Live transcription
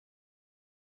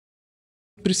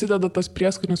prisideda tas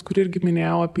prieskonis, kurį irgi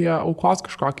minėjau apie aukos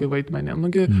kažkokį vaidmenį.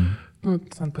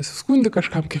 Ten pasiskundi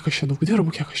kažkam, kiek aš čia daug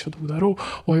dirbu, kiek aš čia daug darau,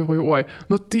 oi.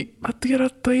 Tai yra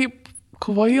taip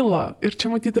kvaila. Ir čia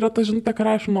matyti yra ta žinutė, ką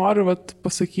aš noriu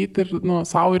pasakyti ir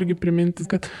savo irgi priminti,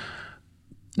 kad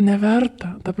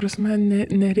neverta, ta prasme,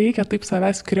 nereikia taip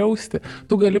savęs skriausti.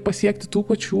 Tu gali pasiekti tų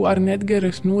pačių ar net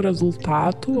geresnių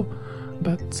rezultatų,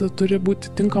 bet turi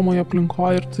būti tinkamoje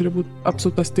aplinkoje ir turi būti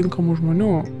apsuptas tinkamų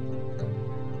žmonių.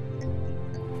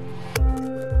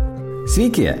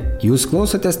 Sveiki, jūs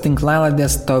klausotės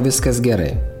tinklalaidės Tau viskas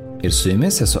gerai. Ir su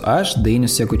jumis esu aš,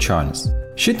 Dainius Jakučionis.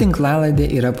 Ši tinklalaidė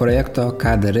yra projekto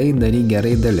Ką darai, daryk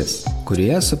gerai dalis,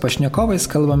 kurioje su pašnekovais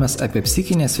kalbamės apie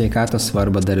psichinės sveikatos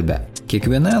svarbą darbe.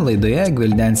 Kiekvienoje laidoje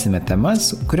gvildensime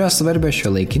temas, kurios svarbios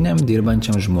šiuolaikiniam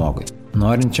dirbančiam žmogui,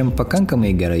 norinčiam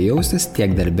pakankamai gerai jaustis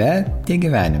tiek darbe, tiek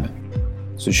gyvenime.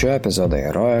 Su šio epizodo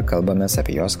heroje kalbamės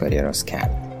apie jos karjeros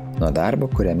kelią. Nuo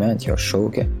darbo, kuriame ant jo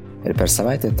šaukė ir per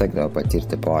savaitę tekdavo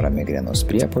patirti porą migrenos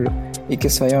priepuolių, iki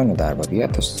svajonių darbo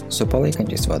vietos su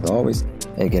palaikančiais vadovais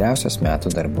ir geriausios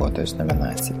metų darbuotojos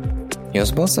nominacija.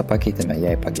 Jos balsą pakeitėme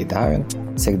jai pageidaujant,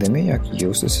 siekdami, jog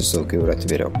jaustųsi saugiau ir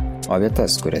atviriau, o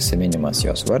vietas, kuriuose minimas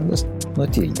jos vardas,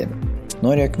 nutildėme.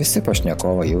 Noriu, jog visi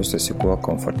pašnekovai jaustųsi kuo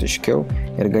komfortiškiau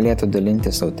ir galėtų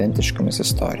dalintis autentiškomis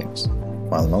istorijomis.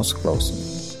 Malonaus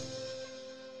klausymo.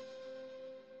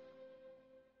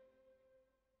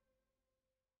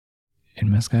 Ir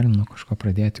mes galim nuo kažko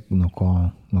pradėti, nuo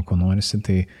ko norisi,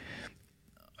 tai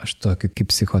aš tokį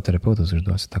kaip psichoterapeutas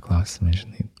užduosiu tą klausimą,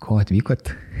 žinai, ko atvykot?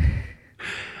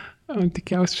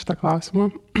 Tikėjausi šitą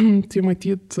klausimą. Tai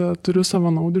matyt, turiu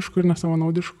savanaudiškų ir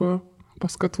nesavanaudiškų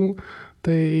paskatų.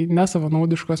 Tai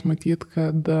nesavanaudiškos matyt,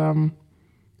 kad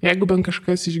jeigu bent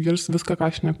kažkas išgirs viską,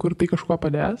 ką aš nekur, tai kažkuo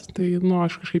padės, tai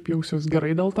aš kažkaip jausiuos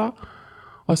gerai dėl to.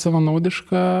 O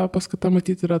savanaudiška paskata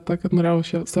matyti yra ta, kad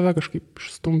norėjau save kažkaip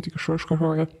išstumti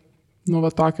kažkokią,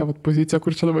 tokią poziciją,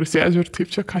 kur čia dabar sėdžiu ir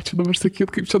taip čia, ką čia dabar sakyti,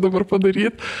 kaip čia dabar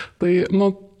padaryti. Tai,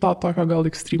 tą tokio gal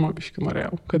ekstremo biškį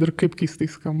norėjau, kad ir kaip keistai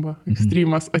skamba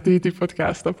ekstremas ateiti į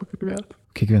podcastą pakalbėti.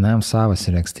 Kiekvienam savas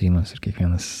yra ekstremas ir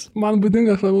kiekvienas... Man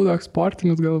būdingas labiau toks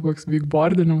sportinis, gal koks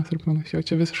wakeboardinimas ir panašiai,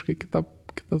 čia visiškai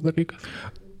kitas dalykas.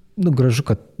 Gražu,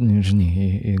 kad,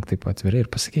 žinai, taip atvirai ir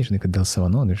pasakai, žinai, kad dėl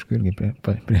savanaudiškų irgi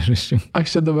priežasčių.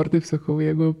 Aš čia dabar taip sakau,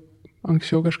 jeigu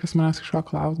anksčiau kažkas manęs kažko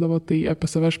klausdavo, tai apie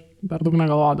save aš per daug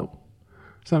negalvodavau.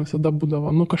 Visada būdavo,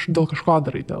 dėl kažko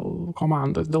darai, dėl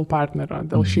komandos, dėl partnerio,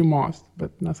 dėl šeimos,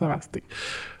 bet ne savęs. Tai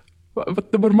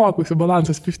dabar mokusi,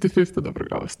 balansas 50-50 dabar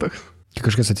gavas toks.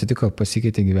 Kažkas atsitiko,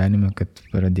 pasikeitė gyvenime, kad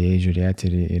pradėjai žiūrėti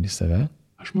ir į save?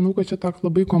 Aš manau, kad čia toks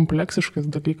labai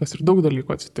kompleksiškas dalykas ir daug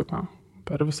dalykų atsitiko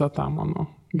per visą tą mano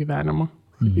gyvenimą,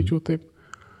 sakyčiau taip.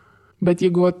 Bet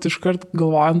jeigu iškart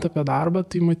galvojant apie darbą,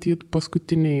 tai matyt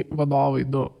paskutiniai vadovai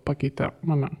 2 pakeitė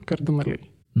mane kardinaliai.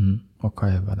 O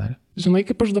ką jie padarė? Žinai,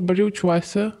 kaip aš dabar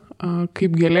jaučiuosi,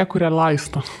 kaip gėlė, kurią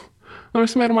laisto.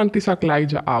 Ir man tiesiog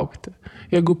leidžia augti.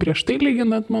 Jeigu prieš tai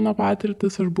lyginant mano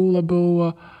patirtis, aš buvau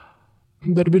labiau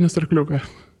darbinis arkliukas.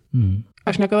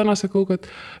 Aš niekada nesakau, kad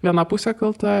viena pusė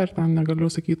kalta ir ten negaliu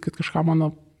sakyti, kad kažką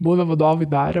mano buvę vadovai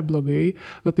darė blogai,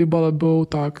 bet tai buvo labiau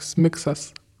toks miksas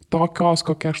tokios,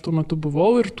 kokia aš tuo metu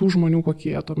buvau ir tų žmonių,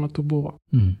 kokie jie tuo metu buvo.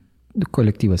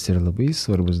 Kolektyvas yra labai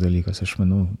svarbus dalykas. Aš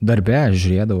manau, darbe aš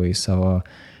žiūrėdavau į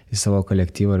savo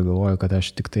kolektyvą ir galvoju, kad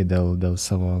aš tik tai dėl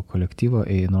savo kolektyvo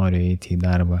noriu eiti į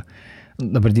darbą.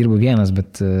 Dabar dirbu vienas,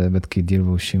 bet kai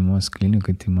dirbau šeimos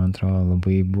klinikai, tai man atrodo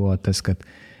labai buvo tas, kad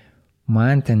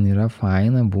man ten yra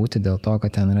faina būti dėl to,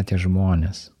 kad ten yra tie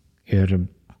žmonės. Ir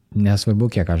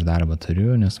nesvarbu, kiek aš darbą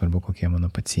turiu, nesvarbu, kokie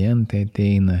mano pacientai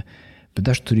ateina, bet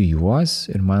aš turiu juos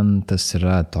ir man tas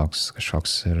yra toks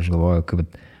kažkoks, ir aš galvoju,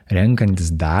 kad renkantis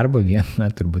darbą viena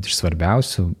turbūt iš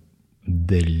svarbiausių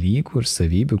dalykų ir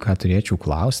savybių, ką turėčiau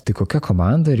klausti, tai kokia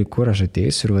komanda ir į kur aš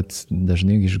ateisiu ir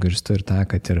dažnai išgirstu ir tą,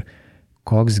 kad ir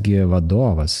koksgi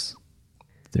vadovas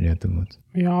turėtų būti.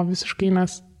 Jo, visiškai,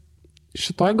 nes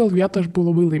šitoj gal vietoj aš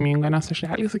buvau labai laiminga, nes aš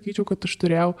realiai sakyčiau, kad aš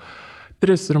turėjau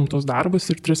 3 rimtus darbus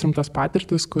ir 3 rimtas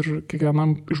patirtis, kur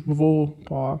kiekvienam išbuvau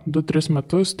po 2-3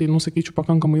 metus, tai, sakyčiau,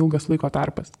 pakankamai ilgas laiko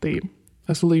tarpas. Tai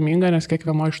esu laiminga, nes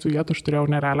kiekvienoje iš tų vietų aš turėjau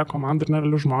nerealią komandą ir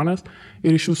nerealius žmonės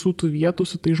ir iš visų tų vietų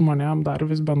su tai žmonėm dar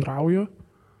vis bendrauju.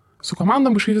 Su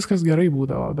komandom kažkaip viskas gerai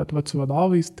būdavo, bet su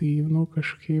vadovais tai,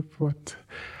 kažkaip,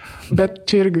 Bet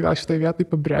čia irgi gal šitai vietai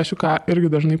pabrėšiu, ką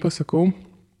irgi dažnai pasakau.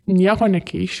 Nieko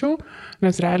nekeičiau,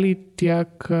 nes realiai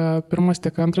tiek pirmas,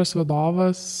 tiek antras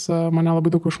vadovas mane labai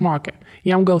daug išmokė.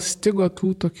 Jam gal stigo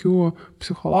tų tokių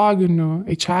psichologinių,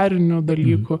 HR-inių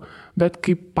dalykų, bet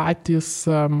kaip patys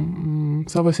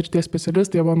savo srities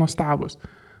specialistai jie buvo nuostabus.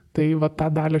 Tai va tą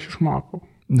dalį aš išmokau.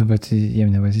 Nu, bet jiem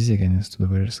nepasisekė, nes tu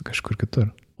dabar esi kažkur kitur.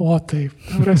 O taip,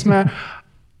 prasme,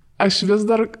 aš vis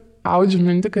dar audžiu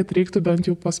mintį, kad reiktų bent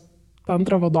jau pas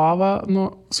antrą vadovą,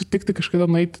 sutikti kažkada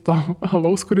nueiti to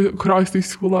alaus, kurio jis tai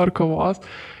siūlo ar kavos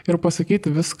ir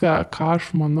pasakyti viską, ką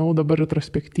aš manau dabar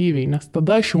retrospektyviai, nes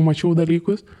tada aš jau mačiau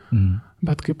dalykus,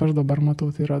 bet kaip aš dabar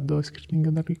matau, tai yra 2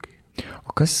 skirtingi dalykai.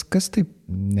 O kas taip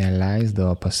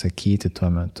neleisdavo pasakyti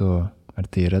tuo metu? Ar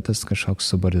tai yra tas kažkoks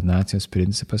subordinacijos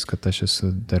principas, kad aš esu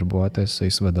darbuotojas, o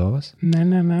jis vadovas? Ne,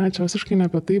 čia visiškai ne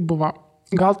apie tai buvo.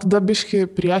 Gal tada biški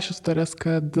priešistorės,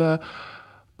 kad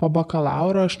po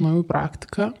bakalauro aš nuėjau į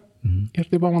praktiką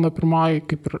ir tai buvo mano pirmoji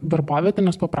kaip darbovietė,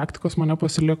 nes po praktikos mane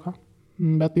pasiliko.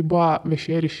 Bet tai buvo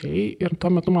viešieji ryšiai ir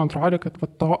tuo metu man atrodė, kad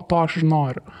to aš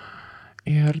noriu.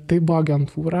 Ir tai buvo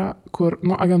agentūra, kur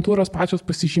agentūros pačios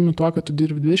pasižymi tuo, kad tu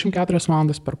dirbi 24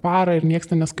 valandas per parą ir niekas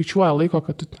neskaičiuoja laiko,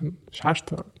 kad tu ten 6,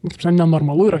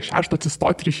 nenormalu yra 6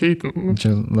 atsistoti ir išeiti.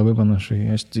 Čia labai panašu,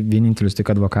 aš vienintelius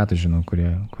tik advokatus žinau,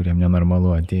 kuriem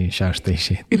nenormalu atėjai 6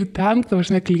 išeiti. Ir ten,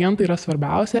 klientai yra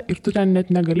svarbiausia ir tu ten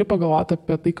net negali pagalvoti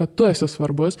apie tai, kad tu esi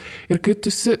svarbus. Ir kai tu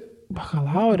esi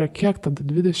bakalaurė, kiek tada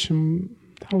 20,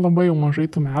 ten labai jau mažai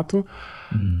tų metų,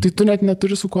 tai tu net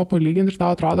neturi su kuo palyginti ir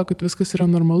tau atrodo, kad viskas yra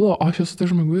normalu. O aš esu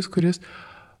tas žmogus, kuris,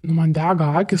 man dega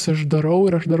akis, aš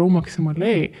darau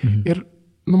maksimaliai. Ir,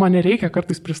 man nereikia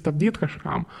kartais pristabdyti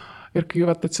kažkam. Ir kai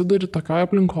atsiduri tokioje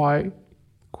aplinkoje,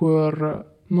 kur,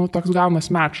 toks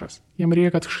gaunas mečas, jiem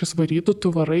reikia, kad kažkas varytų,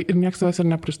 tu varai ir niekas tavęs ir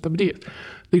nepristabdys.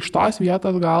 Tai iš tos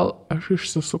vietos gal aš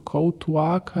išsisukau tuo,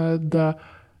 kad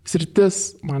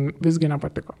sritis man visgi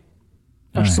nepatiko.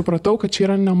 Aš supratau, kad čia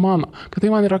yra ne mano, kad tai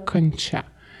man yra kančia.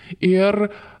 Ir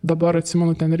dabar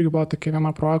atsimenu, ten irgi buvo tokia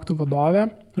viena projektų vadovė,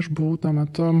 aš buvau tuo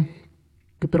metu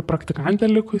kaip ir praktikantė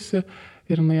likusi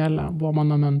ir jinai buvo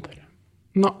mano mentorė.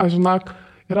 Aš žinok,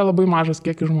 yra labai mažas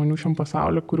kiekis žmonių šiam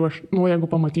pasauliu, kuriuo aš,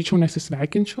 jeigu pamatyčiau,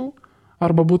 nesisveikinčiau,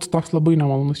 arba būtų toks labai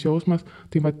nemalonus jausmas,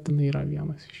 tai jinai yra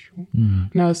vienas iš jų.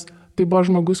 Nes tai buvo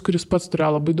žmogus, kuris pats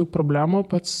turėjo labai daug problemų,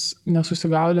 pats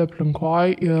nesusigaudė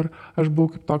aplinkoje ir aš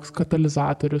buvau kaip toks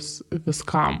katalizatorius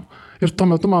viskam. Ir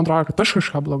tuo metu man atrodo, kad aš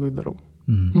kažką blogai darau.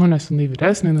 Nes jinai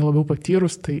vyresnė, jinai labiau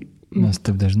patyrus, tai... Mes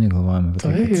taip dažnai galvojame, bet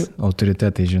tai, kad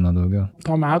autoritetai žino daugiau.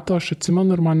 Tuo metu aš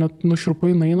atsimenu ir man net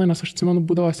nuširpai naina, nes aš atsimenu,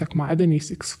 būdavo sekmadieniais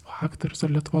X Factors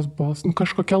ar Lietuvos balsas,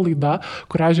 kažkokia laida,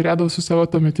 kurią žiūrėdavau su savo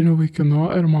tuometiniu vaikinu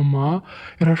ir mama,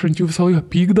 ir aš ant jų visą laiką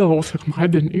pykdavau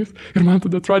sekmadieniais ir man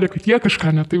tada atrodė, kad jie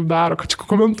kažką netaip daro, kad čia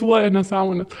komentuoja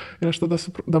nesąmonės. Ir aš tada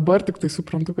dabar tik tai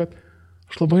suprantu, kad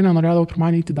aš labai nenorėdavau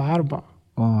pirmadienį eiti į darbą.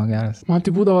 O, geras. Man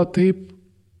tai būdavo taip,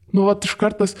 iš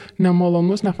kartas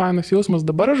nemalonus, nefainas jausmas.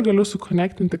 Dabar aš galiu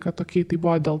sukonektinti, kad tokiai tai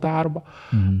buvo dėl darbo.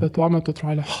 Bet tuo metu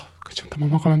atrodė, kad čia ta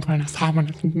mama komentuoja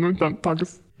nesąmonės. Ten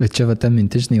toks. Bet čia ta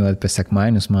mintis, žinai, apie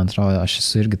sekmadienius, man atrodo, aš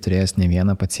esu irgi turėjęs ne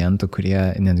vieną pacientų, kurie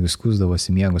netgi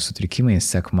skųsdavosi miego sutrikimais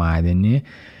sekmadienį,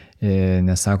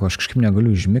 nes sako, aš kažkaip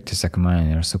negaliu užmigti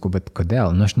sekmadienį. Ir aš sakau, bet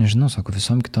kodėl? Aš nežinau, sako,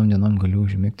 visom kitom dienom galiu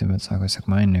užmigti, bet sako,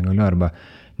 sekmadienį negaliu, arba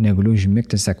negaliu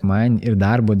užmigti sekmadienį ir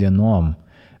darbo dienom.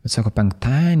 Bet sako,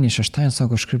 penktadienį, šeštadienį,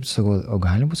 sako, o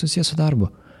gali būti susijęs su darbu?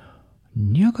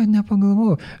 Nieko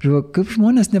nepagalvojau. Žiūrėjau, kaip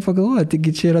žmonės nepagalvoja,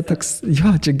 taigi čia yra toks,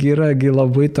 čia yra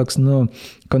labai toks,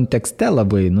 kontekste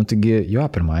labai, taigi,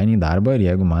 pirmadienį darbą ir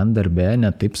jeigu man darbe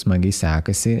netaip smagiai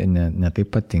sekasi,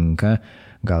 netaip patinka,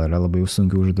 gal yra labai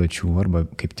sunkių užduočių, arba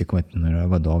kaip tik yra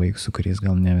vadovai, su kuriais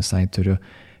gal ne visai turiu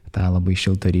tą labai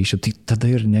šiltą ryšį, tai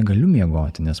tada ir negaliu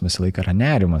miegoti, nes visą laiką yra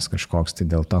nerimas kažkoks, tai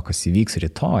dėl to, kas įvyks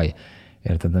rytoj.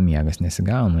 Ir tada miegas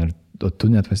nesigauna. O tu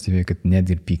net pastebėjai, kad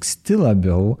net ir pyksti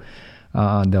labiau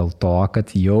dėl to,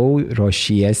 kad jau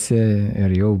ruošiesi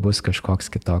ir jau bus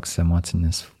kažkoks kitoks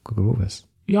emocinis krūvis.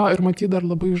 Jo, ir matyt, dar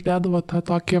labai uždėdavo tą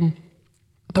tokį...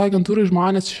 To agentūrai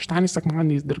žmonės šeštadieniais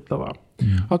sekmadieniais dirbdavo.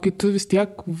 O kai tu vis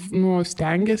tiek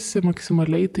stengiasi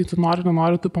maksimaliai, tai tu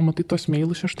nenori, tu pamatai tos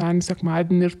mailus šeštadienį,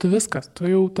 sekmadienį ir tu viskas. Tu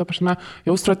jau,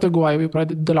 jau strateguoji, jau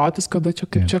pradedi dėliotis, kada čia,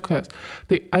 kaip čia kas.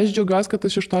 Tai aš džiaugiuosi, kad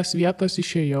aš iš tos vietos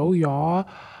išėjau,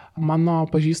 mano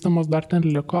pažįstamos dar ten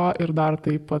liko ir dar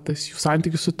taip pat tas jų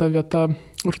santykis su ta vieta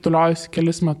urtuliojasi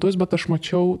kelis metus, bet aš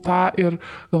mačiau tą ir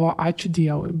galvoju, ačiū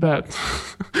Dievui, bet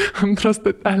antras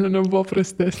statelė nebuvo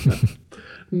prastesnė.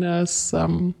 Nes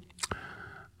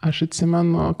aš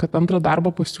atsimenu, kad antrą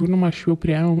darbo pasiūlymą aš jau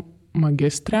priėmiau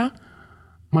magistrę,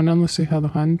 mane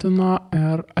nusihedhantino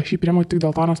ir aš jį priėmiau tik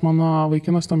dėl to, nes mano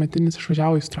vaikinas tuometinis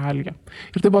išvažiavo į Australiją.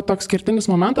 Ir tai buvo toks kertinis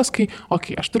momentas, kai,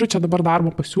 aš turiu čia dabar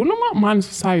darbo pasiūlymą, man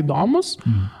jis visai įdomus,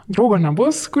 draugo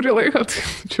nebus kurį laiką,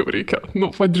 tai čia reikia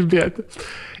padirbėti.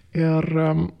 Ir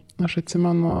aš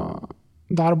atsimenu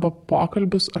darbo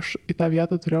pokalbius, aš į tą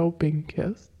vietą turėjau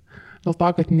 5. dėl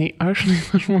to, kad nei aš, nei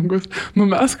tas žmogus,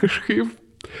 mes kažkaip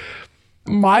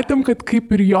matėm, kad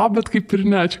kaip ir jo, bet kaip ir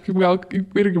ne, čia kaip gal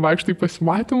kaip irgi vaikštai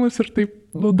pasimatymus ir taip,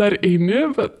 dar eini,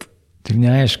 bet... Tai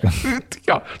neaišku.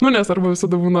 Jo, nes arba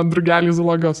visada būna drugelį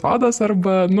zoologijos sodas,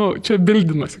 arba, čia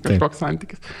bildinasi kažkoks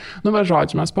santykis. Bet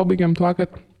žodžiu, mes pabaigėm tuo,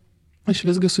 kad aš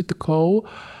visgi sutikau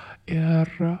ir,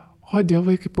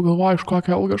 dievai, kaip pagalvoju, iš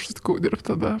kokią algą aš sutikau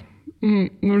dirbti tada.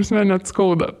 Nors man net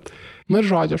skauda. Ir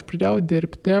žodžiu, aš pradėjau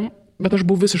dirbti, bet aš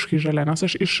buvau visiškai žalia, nes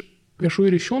aš iš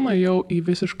viešųjų ryšių nuėjau į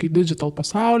visiškai digital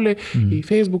pasaulį, į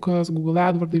Facebookas, Google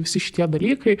AdWords, visi šitie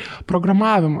dalykai,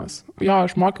 programavimas. Jo,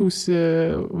 aš mokiausi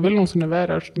Vilniaus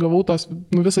universitete, aš gavau tos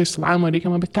visą išsilavinimą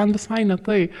reikiamą, bet ten visai ne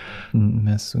tai.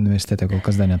 Mes universitete kol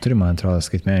kas dar neturime, man atrodo,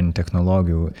 skaitmeninių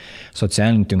technologijų,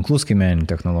 socialinių tinklų skaitmeninių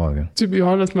technologijų.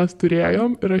 Cibijonės mes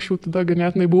turėjom ir aš jau tada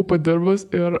ganėtinai buvau padirbus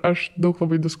ir aš daug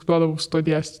labai diskutuodavau su to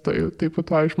dėstytoju. Taip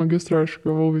pat iš magistro aš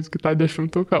gavau visgi tą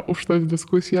 10 už tas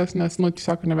diskusijas, nes,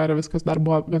 tiesiog neverė viskas dar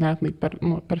buvo ganėtinai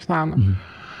per seną.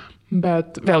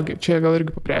 Bet vėlgi, čia gal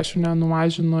irgi papriešinę,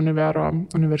 numažinu Univero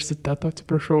universiteto,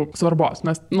 atsiprašau, svarbos,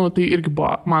 nes, tai irgi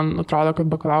buvo, man atrodo, kad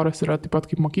bakalauras yra taip pat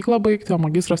kaip mokykla baigti, o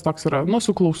magistras toks yra,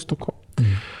 su klaustuku.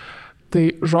 Tai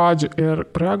žodžiu, ir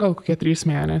praėjo gal kokie 3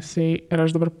 mėnesiai ir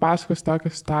aš dabar pasakosiu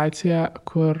tokią situaciją,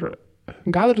 kur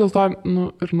gal ir dėl to,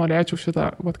 ir norėčiau šitą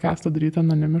podcastą daryti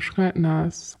anonimišką,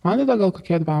 nes man tada gal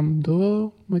kokie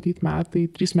 2 metai,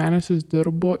 3 mėnesius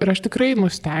dirbu ir aš tikrai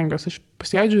stengiuosi, aš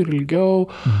pasėdžiu ir ilgiau,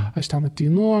 aš ten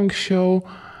ateinu anksčiau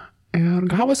ir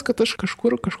gavosi, kad aš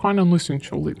kažko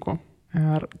nenusiunčiau laiku.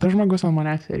 Ir tas žmogus ant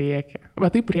manęs rėkė.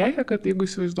 Bet taip rėkė, kad jeigu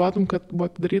įsivaizduotum, kad buvo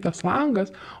atidarytas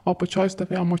langas, o pačioj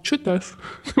stovėjo močiutės,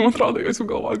 tai man atrodo, jūs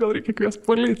galvoja, gal reikia kviesti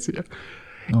policiją.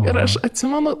 Ir aš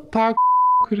atsimenu tą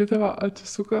kuri tave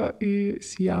atsisuka į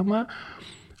sieną,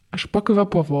 aš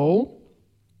pakvėpavau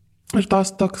ir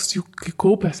tas toks jau kai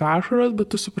kaupėsi ašaros,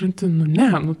 bet tu supranti,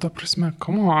 ta prasme,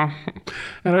 come on.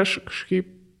 Ir aš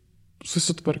kažkaip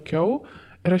susitvarkiau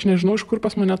ir aš nežinau, iš kur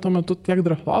pas mane tuo metu tiek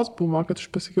drąsos buvo, kad aš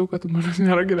pasakiau, kad manęs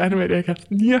nėra gyvenime reikia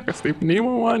niekas taip, nei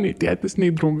mama, nei tėtis, nei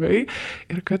draugai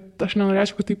ir kad aš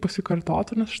nenorėčiau, kad tai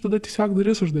pasikartotų, nes aš tada tiesiog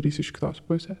duris uždarysiu iš kitos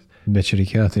pusės. Bet čia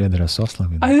reikėjo turėti drąsos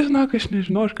labai. Aš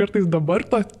nežinau, aš kartais dabar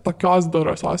tokios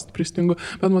drąsos pristingu,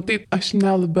 bet matai, aš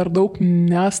per daug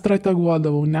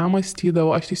nestrateguodavau,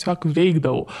 nemąstydavau, aš tiesiog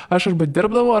veikdavau. Aš arba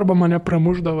dirbdavau, arba mane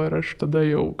pramušdavo ir aš tada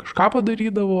jau kažką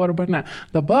padarydavau, arba ne.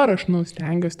 Dabar aš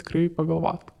stengiuosi tikrai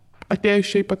pagalvoti. Atėjus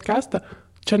šiai podcastą,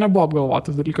 čia nebuvo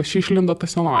apgalvotas dalykas, čia išlindo ta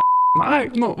senoji.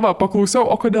 Paklausiau,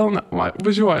 o kodėl ne?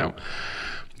 Važiuojam.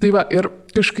 Tai ir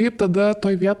kažkaip tada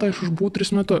toj vietoje aš užbūau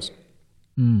 3 metus.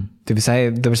 Tai visai,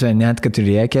 dabar net kad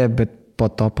rėkė, bet po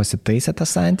to pasitaisė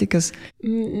tas santykis?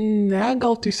 Ne,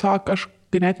 gal tiesiog aš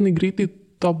ganėtinai greitai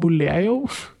tobulėjau.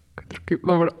 Kad ir kaip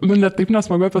dabar, net taip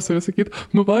nesmagu apie save sakyti,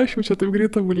 aš jau čia taip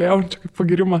greit tobulėjau, čia kaip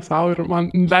pagirimas savo ir man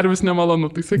dar vis nemalonu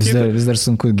tai sakyti. Vis dar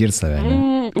sunku girti save,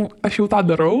 ne? Aš jau tą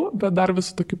darau, bet dar vis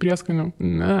su tokiu prieskaniu,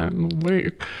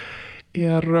 baig.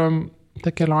 Ir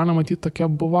ta kelionė, matyti, tokia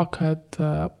buvo, kad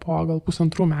po gal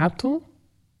 1,5 metų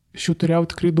aš jau turėjau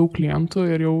tikrai daug klientų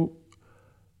ir jau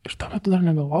iš to metu dar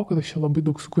negalvojau, kad aš čia labai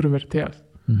daug sukuriu vertės.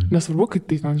 Nesvarbu, kad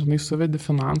tai ten, suvedi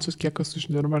finansus, kiek kas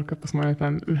uždirba, ar kad pas mane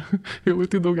ten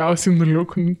eilutį daugiausiai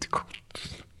nuliukų,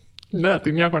 ne,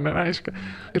 tai nieko nereiškia.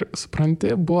 Ir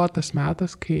supranti, buvo tas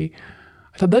metas, kai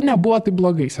tada nebuvo tai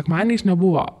blogai, sekmadieniais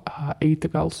nebuvo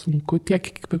eiti gal sunku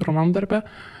tiek kaip pirmam darbe,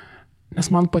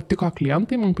 nes man patiko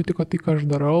klientai, man patiko tai, ką aš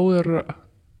darau ir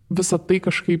visą tai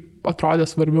kažkaip atrodė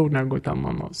svarbiau negu ten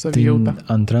mano savijauta.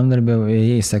 Tai antram darbė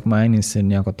ėjai sekmadieniais ir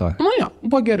nieko to.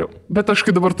 Buvo geriau, bet aš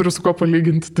kai dabar turiu su ko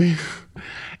palyginti tai.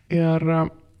 Ir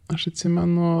aš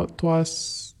atsimenu tuos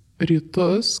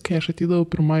rytus, kai aš ateidavau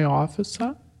pirmąjį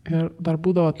ofisą ir dar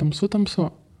būdavo tamsu.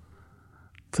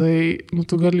 Tai,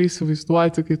 tu gali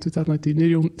įsivaizduoti, kai tu ten ateini ir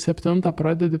jau 7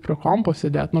 pradedi prie kompo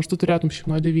sėdėti, nors tu turėtum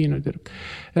šiandien nuo 9 dirbti.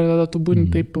 Ir tada tu būni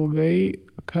taip ilgai,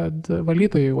 kad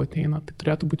valytojai jau ateina, tai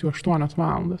turėtų būti jau 8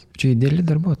 valandas. Čia ideali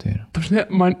darbuotojai yra.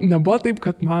 Man nebuvo taip,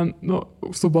 kad man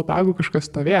su botagu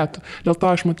kažkas stovėtų. Dėl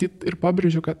to aš matyt ir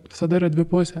pabrėžiu, kad visada yra 2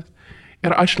 pusės.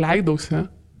 Ir aš leidausi,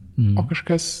 o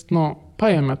kažkas,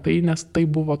 paėmė tai, nes tai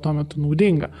buvo tuo metu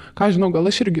naudinga. Ką žinau, gal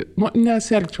aš irgi,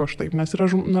 nesielgčiau aš taip, nes yra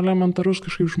elementarus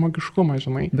kažkaip žmogiškumas,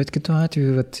 žinai. Bet kitu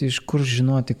atveju, iš kur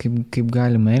žinoti, kaip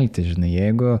galima elgti, žinai,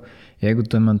 jeigu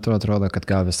tuo metu atrodo, kad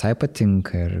gal visai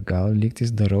patinka ir gal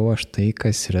lygtais darau aš tai,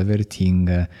 kas yra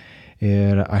vertinga.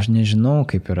 Ir aš nežinau,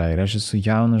 kaip yra. Ir aš esu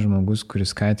jaunas žmogus,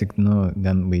 kuris ką tik,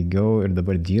 ten baigiau ir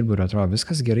dabar dirbu ir atrodo,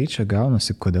 viskas gerai čia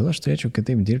gaunasi. Kodėl aš turėčiau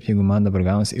kitaip dirbti, jeigu man dabar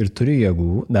gaunasi ir turiu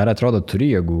jėgų, dar atrodo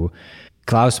turiu jėgų.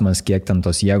 klausimas, kiek ten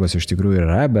tos jėgos iš tikrųjų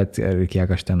yra, bet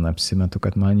kiek aš ten apsimetu,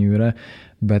 kad man jų yra,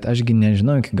 bet ašgi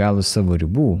nežinau iki galo savo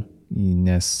ribų,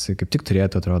 nes kaip tik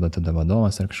turėtų atrodo tada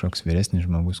vadovas ar kažkoks vyresnis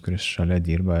žmogus, kuris šalia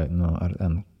dirba, nu, ar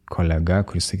kolega,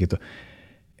 kuris sakytų,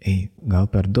 gal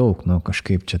per daug, nu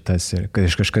kažkaip čia tas ir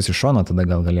kažkas iš šono tada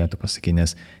gal galėtų pasakyti,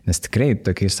 nes tikrai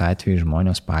tokiais atvejais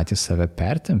žmonės patys save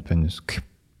pertempia,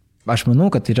 aš manau,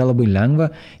 kad tai yra labai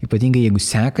lengva, ypatingai jeigu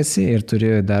sekasi ir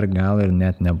turi dar gal ir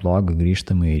net neblogą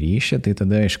grįžtamą į ryšį, tai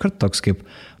tada iškart toks kaip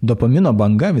dopamino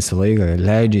banga visą laiką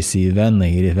leidžiasi į veną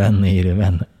ir į veną ir į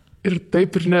veną. Ir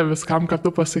taip ir ne viskam, ką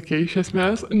tu pasakei iš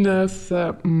esmės, nes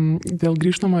dėl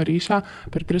grįžtamo ryšio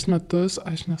per 3 metus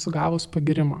aš nesugavus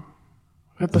pagirimą.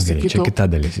 Gerai, čia kita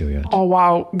dalis jau jo. O,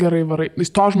 wow, gerai, varai. Iš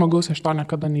to žmogaus aš to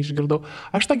niekada neišgirdau.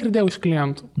 Aš tą girdėjau iš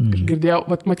klientų. Ir girdėjau,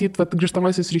 matyt,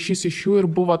 grįžtamasis ryšys iš jų ir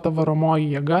buvo ta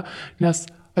varomoji jėga, nes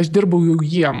aš dirbau jau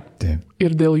jiem. Taip.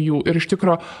 Ir dėl jų. Ir iš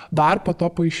tikro dar po to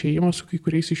po išėjimo su kai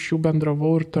kuriais iš jų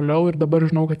bendravau ir toliau. Ir dabar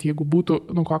žinau, kad jeigu būtų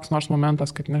koks nors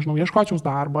momentas, kad, nežinau, ieškočiaus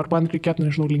darbo, arba reikėtų,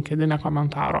 nežinau, LinkedIn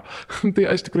komentaro, tai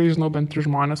aš tikrai žinau bent 3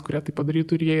 žmonės, kurie tai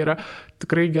padarytų ir jie yra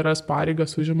tikrai geras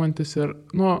pareigas užimantis ir,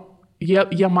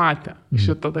 jie matė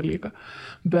šitą dalyką.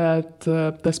 Bet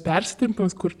tas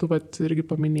persitempimas, kur tu irgi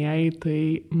paminėjai, tai,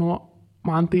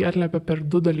 man tai atliepia per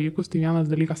 2 dalykus. Tai vienas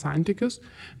dalykas santykius,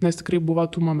 nes tikrai buvo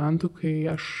tų momentų, kai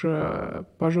aš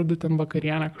pažadu ten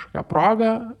vakarienę kažkokią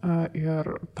progą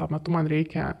ir tuo metu man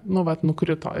reikia,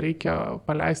 nukrito, reikia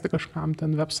paleisti kažkam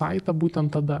ten website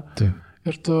būtent tada. Taip.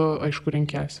 Ir tu, aišku,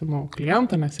 renkėsi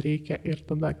klientą, nes reikia ir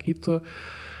tada, kai tu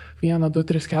 1, 2,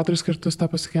 3, 4 kartus tą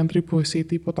pasakė antrai pusiai,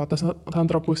 tai po to tas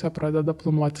antra pusė pradeda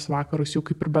planuotis vakarus jau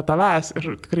kaip ir be tavęs.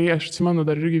 Ir tikrai aš atsimenu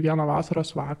dar irgi vieną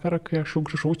vasaros vakarą, kai aš jau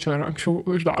grįžau čia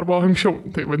anksčiau iš darbo,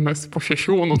 tai vadinasi po 6,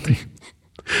 tai.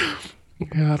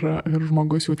 Ir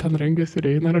žmogus jau ten rengėsi ir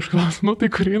eina ir aš klausiu,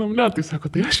 tai kur einam, ne, tai sako,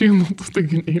 tai aš einu, tu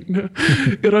taigi neini.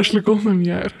 Ir aš likau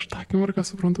namie ir aš tą akimirką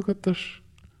suprantu, kad aš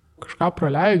kažką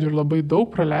praleidžiu ir labai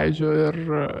daug praleidžiu ir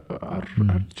ar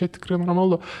čia tikrai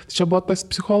normalu. Čia buvo tas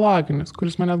psichologinis,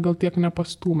 kuris mane gal tiek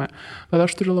nepastūmė. Bet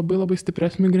aš turiu labai labai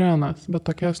stiprias migrenas, bet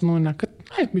tokias, ne kad,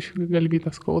 biškai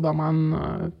galvytės skauda, man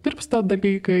tirpsta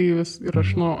dalykai ir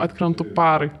aš, atkrentu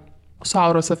parai.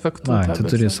 Sauros efektu. Tu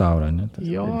turi saurą, ne?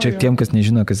 Čia tiem, kas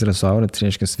nežino, kas yra saura, tai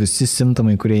reiškia visi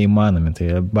simptomai, kurie įmanomi.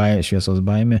 Tai šviesos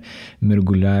baimė,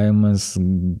 mirguliavimas,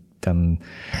 ten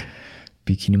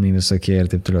pykinimai visokie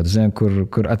ir taip toliau.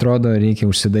 Kur atrodo reikia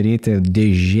užsidaryti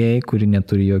dėžėj, kuri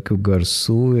neturi jokių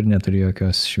garsų ir neturi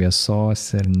jokios šviesos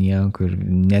ir nieko, ir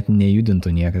net nejudintų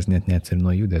niekas, net ir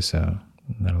nuo judesio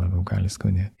dar labiau gali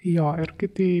skaudėti. Jo, ir kai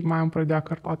tai man pradėjo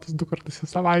kartotis 2 kartus į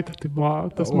savaitę, tai buvo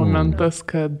tas momentas,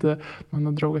 kad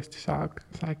mano draugas tiesiog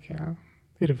sakė,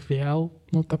 ir vėl,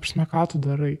 ta prasme, ką tu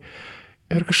darai.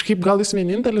 Ir kažkaip gal jis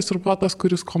vienintelis ir buvo tas,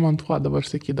 kuris komentuodavo ir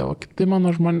sakydavo. Kiti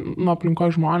mano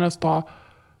aplinkoje žmonės to,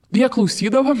 jie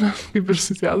klausydavo, mes kaip ir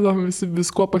susėdavom, visi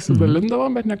visko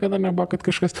pasidalindavom, bet niekada nebuvo, kad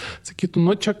kažkas sakytų,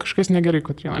 čia kažkas negerai,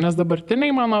 Kotryna. Nes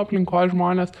dabartiniai mano aplinkoje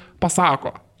žmonės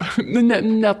pasako.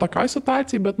 Ne tokioj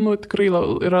situacijai, bet tikrai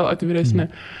yra atviresni.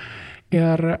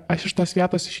 Ir aš iš tos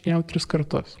vietos išėjau 3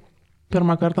 kartus.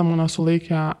 Pirmą kartą mane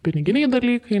sulaikė piniginiai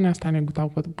dalykai, nes ten jeigu tau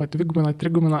padvigubina,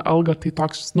 trigubina algą, tai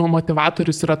toks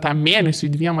motivatorius yra tam mėnesiui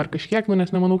 2 ar kažkiek,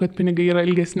 nes nemanau, kad pinigai yra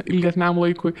ilgesniam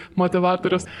laikui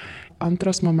motivatorius.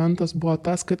 Antras momentas buvo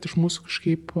tas, kad iš mūsų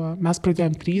kažkaip, mes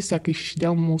pradėjom 3, kai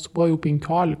išdėl mūsų buvo jau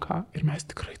 15 ir mes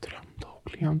tikrai turėjom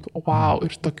daug klientų. Wow,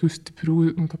 ir tokių stiprių,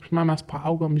 mes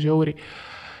paaugom žiauriai.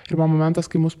 Ir buvo momentas,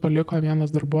 kai mus paliko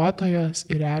vienas darbuotojas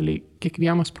ir realiai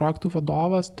kiekvienas projektų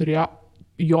vadovas turėjo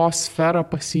jo sferą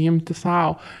pasiimti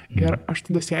savo. Ir aš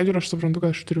tada sėdžiu ir aš suprantu,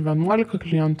 kad aš turiu 11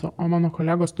 klientų, o mano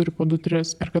kolegos turi po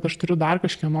 2-3 ir kad aš turiu dar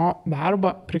kažkieno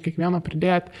darbą prie kiekvieno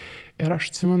pridėti. Ir aš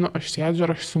atsimenu, aš sėdžiu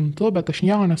ir aš siuntu, bet aš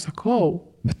nieko nesakau.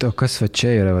 Bet o kas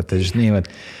čia yra, žinai,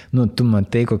 tu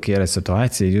matai, kokia yra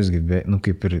situacija, jūs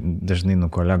kaip ir dažnai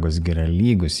kolegos yra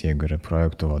lygus, jeigu yra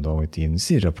projektų vadovai, tai jis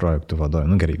yra projektų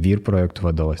vadovai, gerai, vyr projektų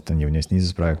vadovas, ten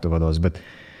jaunesnysis projektų vadovas,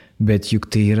 bet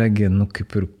juk tai yra,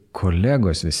 kaip ir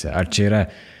kolegos visi. Ar čia yra,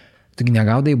 tu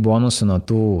negaudai bonusų nuo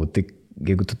tų, tai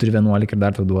jeigu tu turi 11 ir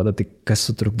dar tau duoda, tai kas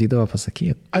sutrukdydavo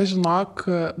pasakyti? Aš žinok,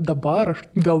 dabar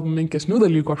dėl menkesnių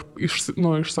dalykų aš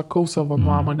išsakau savo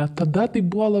nuomonę. Tada tai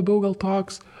buvo labiau gal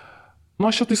toks,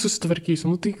 aš šitai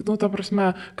susitvarkysiu. Ta prasme,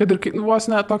 kad ir vos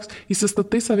ne toks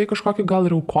įsistatai savai kažkokį gal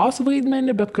ir aukos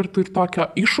vaidmenį, bet kartu ir tokio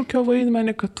iššūkio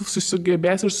vaidmenį, kad tu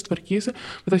susigebėsi ir susitvarkysi.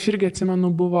 Bet aš irgi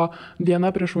atsimenu, buvo diena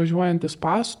prieš važiuojantis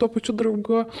pas su tuo pačiu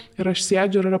draugu ir aš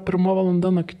sėdžiu ir yra 1 valanda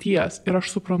nakties. Ir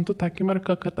aš suprantu tą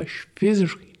akimirką, kad aš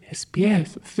fiziškai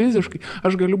nespėsiu, fiziškai.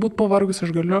 Aš galiu būti pavargus,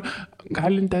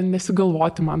 gali ten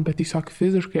nesigalvoti man, bet tiesiog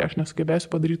fiziškai aš nesugebėsiu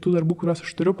padaryti tų darbų, kuriuos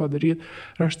aš turiu padaryti.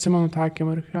 Ir aš atsimenu tą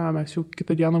akimirką, mes jau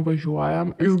kitą dieną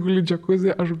važiuojam, jis guli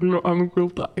džakuzį, aš guliu ant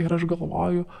gulto ir aš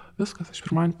galvoju, viskas, aš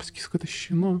pirmąjį pasakysiu, kad aš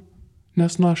išeinu,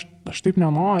 nes aš taip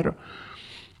nenoriu.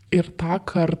 Ir tą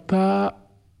kartą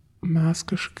mes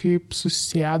kažkaip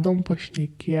susėdom,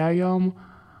 pašnekėjom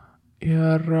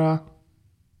ir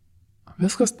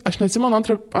viskas, aš neatsimenu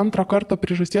antrą kartą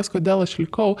priežasties, kodėl aš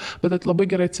likau, bet labai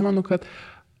gerai atsimenu, kad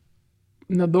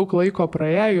nedaug laiko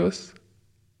praėjus,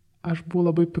 aš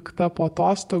buvau labai pikta po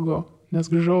atostogų, nes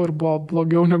grįžau ir buvo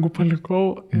blogiau negu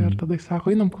palikau ir tada jis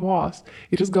sako, einam kavos.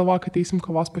 Ir jis galvoja, kad eisim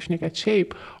kavos pašnekėti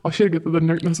šiaip, o aš irgi tada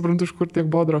nesuprantu, iš kur tiek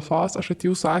buvo drąsos, aš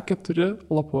atėjau su A4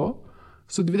 lapu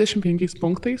su 25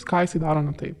 punktais, ką jisai daro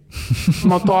ne taip.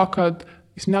 Nuo to, kad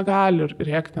jis negali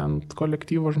rėkti ant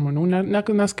kolektyvo žmonių,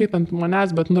 neskaitant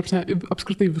manęs, bet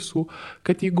apskritai visų,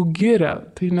 kad jeigu giria,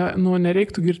 tai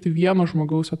nereiktų girti vieno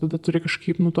žmogaus, o tada turi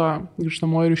kažkaip to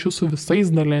grįžtamojo ryšių su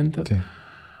visais dalinti. Tai.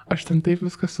 Aš ten taip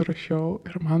viską surašiau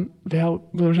ir man vėl,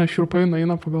 šiurpai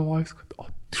nueina pagalvojus,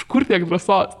 kad iš kur tiek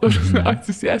drąsos,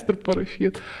 atsisėsti ir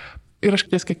parašyti. Ir aš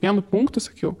ties kiekvienu punktu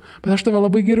sakiau, bet aš tave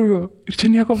labai gerbiu ir čia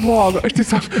nieko blogo,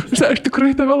 aš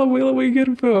tikrai tave labai labai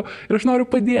gerbiu ir aš noriu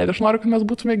padėti, aš noriu, kad mes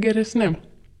būtume geresni.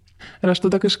 Ir aš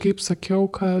tada kažkaip sakiau,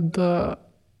 kad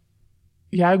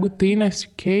jeigu tai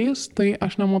nesikeis, tai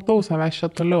aš nematau savęs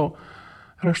čia toliau.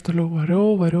 Ir aš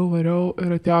toliau variau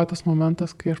ir atėjo tas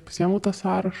momentas, kai aš pasiėmiau tą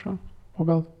sąrašą, po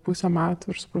gal pusę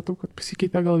metų ir supratau, kad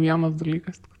pasikeitė gal vienas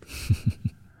dalykas.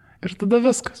 Ir tada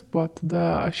viskas buvo, tada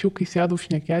aš jau kai sėdau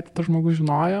šnekėti, tas žmogus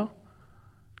žinojo,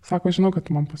 sako, žinau, kad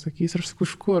tu man pasakysi, ir aš sakau,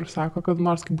 iš kur, sako, kad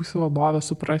nors kai būsi vadovė,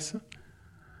 suprasi.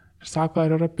 Ir sako,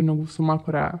 ar yra pinigų suma,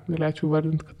 kurią galėčiau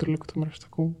vardinti, kad tu liktum, ir aš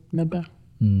sakau, nebe.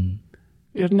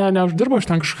 Ir neuždirbo aš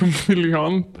ten kažkokį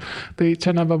milijoną, tai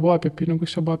čia nebebuvo apie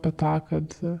pinigus, čia buvo apie tą,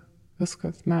 kad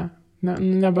viskas,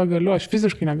 nebegaliu, aš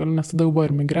fiziškai negaliu, nes tada buvo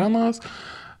ir migrenos,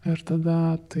 ir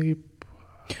tada taip.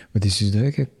 Bet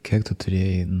įsivaizduoju, kiek tu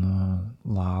turėjai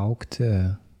laukti,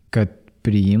 kad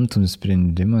priimtum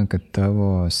sprendimą, kad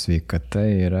tavo sveikata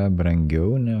yra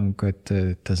brangiau negu kad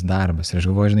tas darbas. Ir aš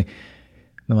galvoju, žinai,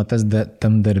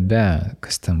 tam darbe,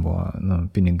 kas ten buvo,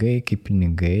 pinigai kaip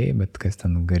pinigai, bet kas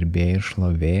ten garbė ir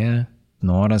šlovė,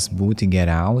 noras būti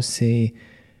geriausiai,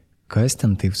 kas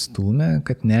ten taip stūmė,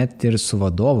 kad net ir su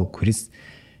vadovu, kuris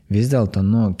vis dėlto,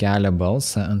 kelia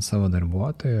balsą ant savo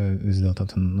darbuotojo, vis dėlto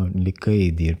likai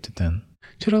dirbti ten.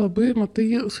 Čia yra labai, matai,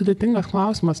 sudėtingas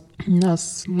klausimas, nes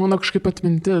mano kažkaip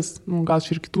atmintis, gal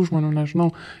čia ir kitų žmonių, nežinau,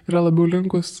 yra labiau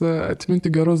linkus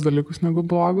atminti gerus dalykus negu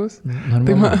blogus.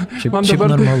 Normalu. Tai šiaip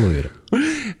normalu yra.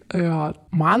 Jo,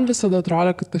 man visada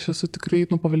atrodo, kad aš esu tikrai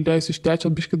paveldėjus iš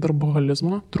tėčio biškį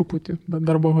darboholizmo, truputį, bet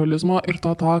darboholizmo ir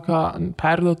to tokio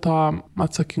perdėto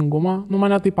atsakingumo.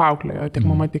 Mane taip auklėjo, tiek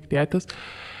mama, tiek tėtis.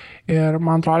 Ir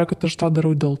man atrodo, kad aš tą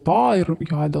darau dėl to ir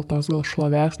dėl tos gal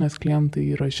šlovės, nes klientai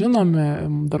yra žinomi,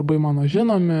 darbai mano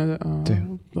žinomi,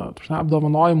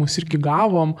 apdovanojimus irgi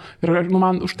gavom. Ir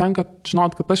man užtenka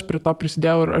žinot, kad aš prie to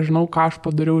prisidėjau ir aš žinau, ką aš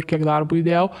padariau ir kiek darbo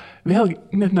įdėjau. Vėlgi,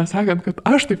 net nesakant, kad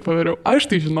aš tai padariau, aš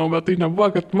tai žinau, bet tai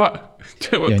nebuvo, kad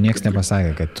nieks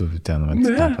nepasakė, kad tu ten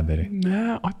tą padarai.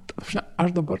 Ne,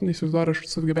 aš dabar neįsivaizduoju, aš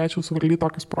sugebėčiau suvaldyti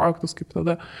tokius projektus kaip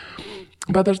tada.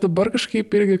 Bet aš dabar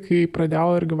kažkaip irgi, kai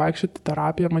pradėjau irgi vaikščioti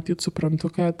terapiją, matyt, suprantu,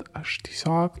 kad aš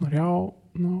tiesiog norėjau,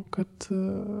 kad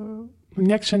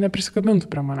nieks čia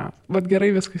neprisikabintų prie manęs. Vat gerai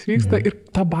viskas vyksta ir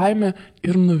ta baimė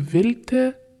ir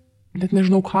nuvilti, net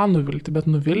nežinau ką nuvilti, bet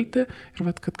nuvilti ir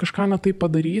vat, kad kažką ne taip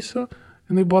padarysiu,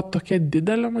 jinai buvo tokia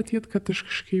didelė, matyt, kad aš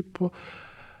kažkaip,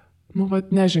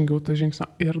 nežengiau tą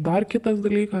žingsnį. Ir dar kitas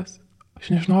dalykas,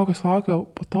 aš nežinau, kas laukia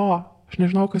po to. Aš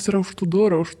nežinau, kas yra už tų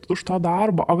durų, už to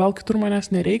darbo, o gal kitur manęs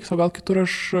nereiks, o gal kitur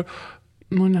aš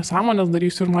nesąmonės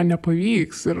darysiu ir man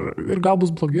nepavyks ir gal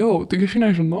bus blogiau, taigi aš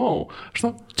nežinau.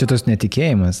 Čia tos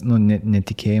netikėjimas,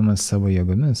 netikėjimas savo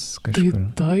jėgomis kažkur.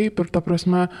 Taip, ir ta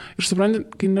prasme, ir supranti,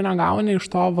 kai negauni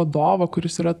iš to vadovo,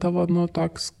 kuris yra tavo,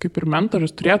 toks kaip ir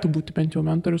mentorius, turėtų būti bent jau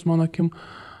mentorius, mano akim,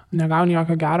 negauni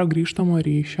jokio gero grįžtamo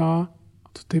ryšio,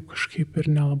 tu taip kažkaip ir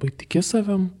nelabai tiki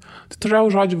savim. Tai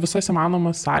turėjau, žodžiu, visas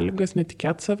įmanomas sąlygas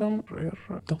netikėti savim ir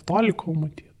dėl to likau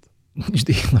matyti.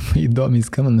 Žinai, labai įdomiai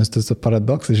skamba, nes tas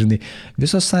paradoksas, žinai,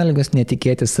 visos sąlygos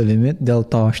netikėti savimi, dėl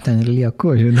to aš ten ir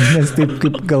lieku, žinai, nes taip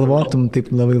kaip galvotum,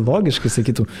 taip labai logiškai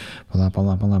sakytum,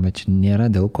 pala, bet čia nėra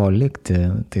dėl ko likti,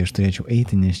 tai aš turėčiau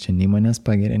eiti, nes čia nei manęs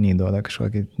pageria, nei duoda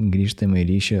kažkokį grįžtamą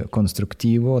ryšį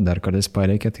konstruktyvų, dar kartais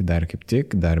pareikia, tai dar kaip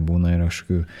tik, dar būna ir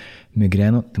kažkokių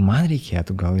migrenų, tai man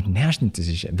reikėtų gal ir nešnintis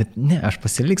iš čia, bet ne, aš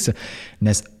pasiliksiu,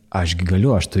 nes ašgi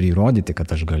galiu, aš turiu įrodyti,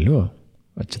 kad aš galiu.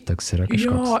 O čia toks yra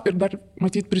kažkoks. Jo, ir dar,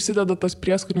 matyt, prisideda tas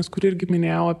prieskonis, kurį irgi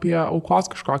minėjau apie aukos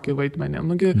kažkokį vaidmenį.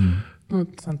 Nugi,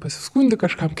 ten pasiskundi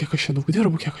kažkam, kiek aš čia daug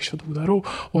dirbu, kiek aš čia daug darau,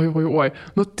 oi.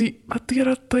 Tai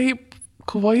yra taip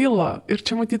kvaila. Ir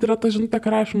čia, matyt, yra ta žinutė,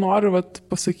 ką aš noriu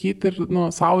pasakyti ir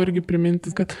savo irgi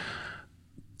priminti, kad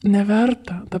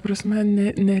neverta, ta prasme,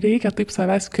 nereikia taip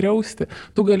savęs skriausti.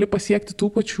 Tu gali pasiekti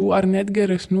tų pačių ar net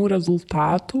geresnių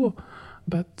rezultatų,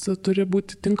 bet turi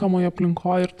būti tinkamoje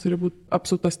aplinkoje ir turi būti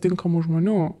apsuptas tinkamų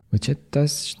žmonių. O čia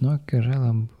tas, žinok, yra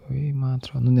labai, man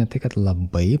atrodo, ne tai, kad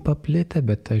labai paplitę,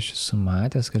 bet aš esu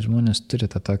matęs, kad žmonės turi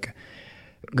tą tokią,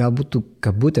 galbūt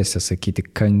kabutėse sakyti,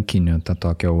 kankinių tą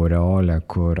tokią aureolę,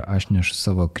 kur aš nešu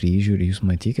savo kryžių ir jūs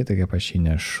matykite, kaip aš jį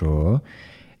nešu.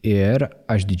 Ir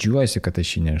aš didžiuojuosi, kad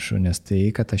aš jį nešu, nes tai,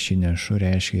 kad aš jį nešu,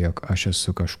 reiškia, jog aš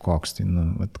esu kažkoks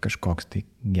tai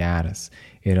geras.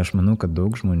 Ir aš manau, kad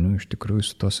daug žmonių iš tikrųjų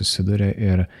su to susiduria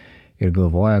ir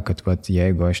galvoja, kad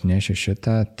jeigu aš nešiu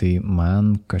šitą, tai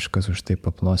man kažkas už tai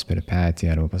paplos per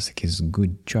petį arba pasakys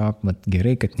good job,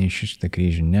 gerai, kad nešiu šitą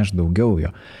kryžių, neš daugiau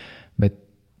jo. Bet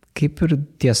kaip ir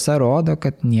tiesa rodo,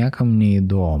 kad niekam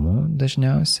neįdomu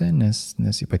dažniausiai,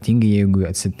 nes ypatingai jeigu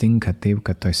atsitinka taip,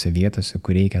 kad tose vietose,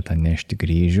 kur reikia tą nešti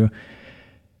kryžių,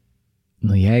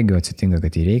 jeigu atsitinka,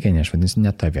 kad jį reikia nešti, vadinasi,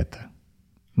 ne ta vieta.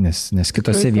 Nes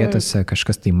kitose vietose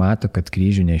kažkas tai mato, kad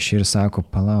kryžių neši ir sako,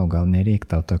 palauk, gal nereik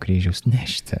tau to kryžiaus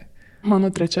nešti.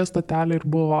 Mano trečia stotelė ir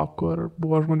buvo, kur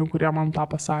buvo žmonių, kurie man tą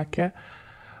pasakė.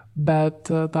 Bet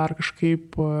dar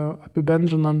kažkaip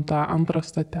apibendrinant tą antrą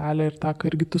statelę ir tą, ką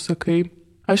irgi tu sakai,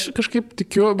 aš kažkaip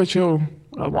tikiu, bet čia jau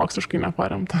moksliškai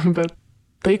neparemta, bet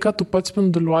tai, kad tu pats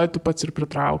spinduliuoji, tu pats ir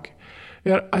pritrauki.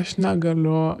 Ir aš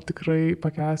negaliu tikrai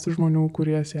pakęsti žmonių,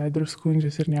 kurie sėdi ir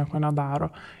skundžiasi ir nieko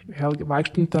nedaro. Vėlgi,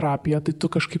 vaikštant terapiją, tai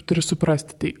tu kažkaip turi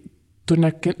suprasti, tai tu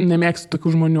nemėgsti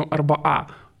tokių žmonių, arba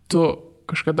tu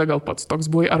kažkada gal pats toks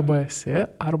buvai, arba esi,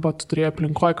 arba tu turėjai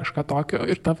aplinkoje kažką tokio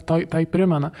ir tai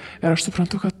primena. Ir aš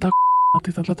suprantu, kad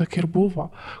tai tada tokia ir buvo,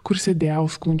 kur sėdėjau,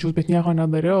 skundžiaus, bet nieko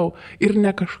nedariau. Ir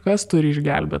ne kažkas turi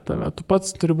išgelbėti tave. Tu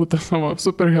pats turi būti savo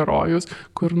superherojus,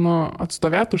 kur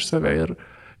atstovėtų už save.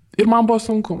 Ir man buvo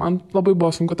sunku, man labai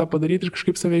buvo sunku tą padaryti ir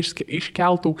kažkaip save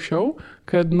iškelt aukščiau,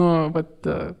 kad,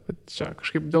 čia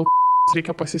kažkaip dėl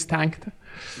reikia pasistengti.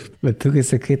 Bet tu, kai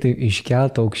sakai, tai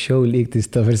iškelt aukščiau lygtis,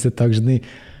 tavarsi toks, žinai,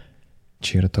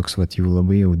 čia yra toks, jų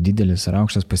labai jau didelis ir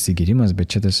aukštas pasigirimas,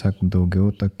 bet čia tiesiog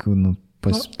daugiau tokių,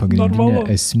 pagrindinių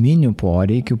esminių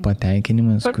poreikių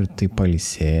patenkinimas, kur tai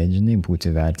pailsėti, žinai,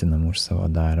 būti vertinam už savo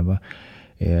darbą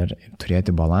ir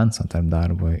turėti balansą tarp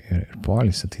darbo ir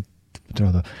poilsio. Tai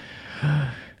atrodo,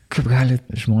 kaip gali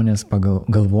žmonės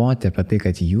galvoti apie tai,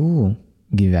 kad jų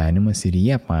gyvenimas ir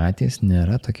jie patys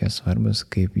nėra tokie svarbus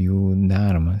kaip jų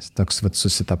darbas. Toks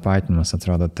susitapatinimas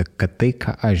atrodo, kad tai,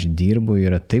 ką aš dirbu,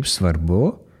 yra taip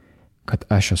svarbu, kad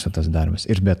aš esu tas darbas.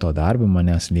 Ir be to darbo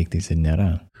manęs lygtais ir nėra.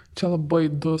 Čia labai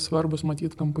du svarbus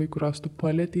matyti kampai, kuriuos tu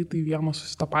palėtei, tai vienas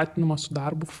susitapatinimas su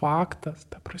darbu faktas.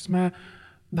 Ta prasme,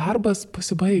 darbas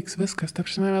pasibaigs, viskas. Ta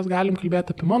prasme, mes galim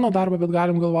kalbėti apie mano darbą, bet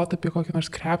galim galvoti apie kokį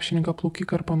nors krepšininką,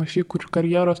 plaukiką ar panašiai, kur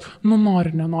karjeros,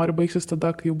 nenori baigsis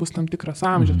tada, kai jau bus tam tikras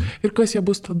amžius. Ir kas jie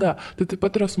bus tada? Tai taip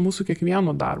pat yra su mūsų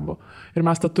kiekvienu darbu. Ir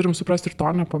mes tą turim suprasti ir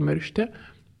to nepamiršti.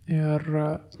 Ir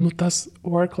tas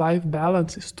work-life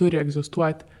balance, jis turi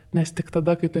egzistuoti. Nes tik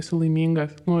tada, kai tu esi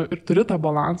laimingas ir turi tą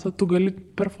balansą, tu gali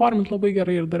performinti labai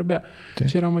gerai ir darbe. Tai.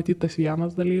 Čia yra matytas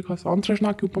vienas dalykas, o antrą,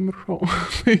 žinok, jau pamiršau.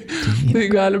 Tai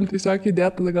galim tiesiog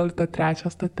įdėti tada gal į tą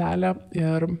trečią statelę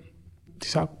ir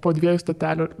tiesiog po 2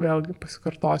 statelių vėlgi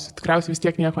pasikartosiu. Tikriausiai vis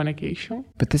tiek nieko nekeičiau.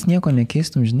 Bet tas nieko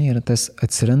nekeistum, žinai, yra tas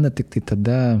atsiranda tik tai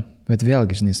tada, bet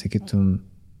vėlgi, žinai, sakytum,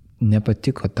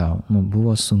 nepatiko tau,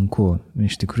 buvo sunku,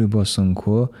 iš tikrųjų buvo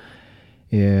sunku.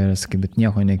 Ir sakai, bet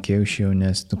nieko nekeičiau,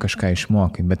 nes tu kažką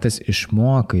išmokai. Bet tas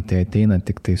išmokai, tai ateina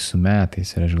tik tai su metais.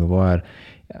 Ir aš galvoju,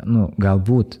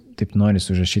 galbūt taip nori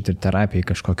užrašyti ir terapijai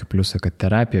kažkokį pliusą, kad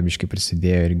terapija biškai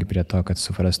prisidėjo irgi prie to, kad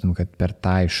suprastum, kad per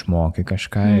tą išmokai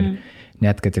kažką. Ir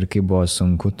net kad ir kai buvo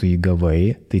sunku, tu jį gavai.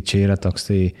 Tai čia yra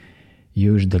toksai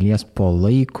jau iš dalies po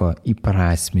laiko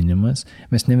įprasminimas.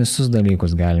 Mes ne visus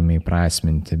dalykus galime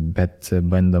įprasminti, bet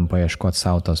bandom paieškoti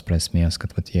savo tos prasmės,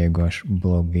 kad jeigu aš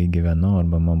blogai gyvenau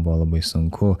arba man buvo labai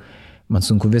sunku, man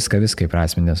sunku viską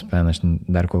įprasminti, nes aš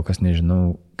dar kol kas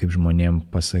nežinau, kaip žmonėm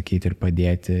pasakyti ir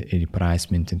padėti ir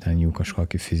įprasminti ten jų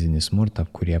kažkokį fizinį smurtą,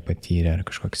 kurie patyrė, ar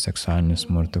kažkokį seksualinį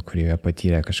smurtą, kurie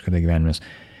patyrė kažkada gyvenimas.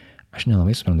 Aš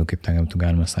nelabai suprantu, kaip tą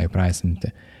galima savo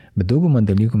įprasminti. Bet daugumą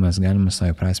dalykų mes galime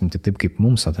savo įprasminti taip, kaip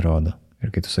mums atrodo.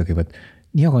 Ir kai tu sakai,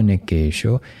 nieko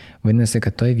nekeičiau. Vadinasi,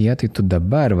 kad toj vietoj tu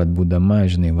dabar, būdama,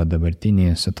 žinai,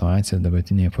 dabartinėje situacijoje,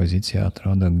 dabartinėje pozicijoje,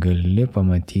 atrodo, gali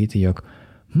pamatyti, jog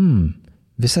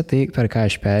visą tai, per ką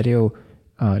aš perėjau,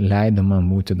 leido man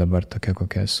būti dabar tokia,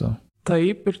 kokia esu.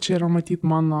 Taip, ir čia yra matyti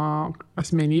mano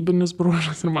asmenybinis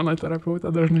bruožas ir mano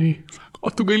terapeutė dažnai sako, o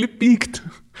tu gali pykti.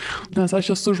 Nes aš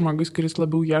esu žmogus, kuris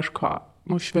labiau ieško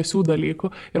šviesių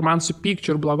dalykų ir man su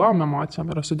pykčiu ir blogom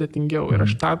emocijom yra sudėtingiau. Ir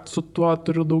aš su tuo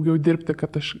turiu daugiau dirbti,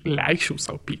 kad aš leikščiau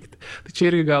savo pykti. Tai čia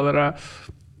irgi gal yra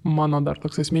mano dar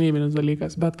toks asmenybinis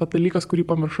dalykas. Bet dalykas, kurį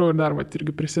pamiršau ir dar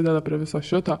irgi prisideda prie viso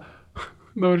šito,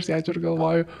 dabar sėdžiu ir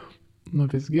galvoju,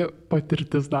 visgi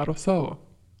patirtis daro savo.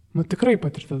 Tikrai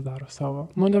patirtis daro savo.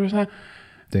 Dabar,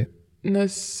 taip.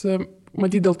 Nes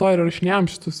matyt, dėl to ir rašinėjom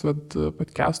šitus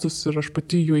podcastus ir aš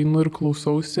pati jų einu ir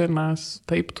klausausi, nes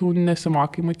taip tu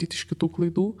nesimokai matyti iš kitų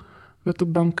klaidų, bet tu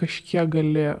bent kažkiek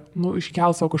gali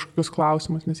iškel savo kažkokius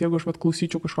klausimus, nes jeigu aš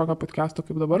klausyčiau kažkokio podcasto,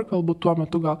 kaip dabar kalbu, tuo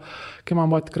metu gal, kai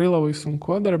man buvo tikrai labai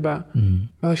sunku darbe,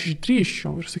 gal aš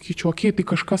išdrįsčiau ir sakyčiau, okei, tai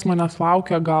kažkas manęs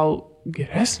laukia gal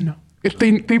geresnio. Ir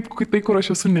tai, kur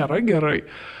aš esu, nėra gerai.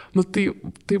 Tai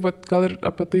gal ir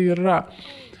apie tai yra.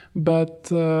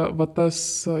 Bet ta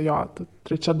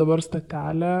trečia dabar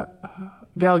statelė,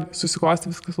 vėlgi susiklosti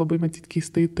viskas labai matyti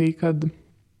keistai tai, kad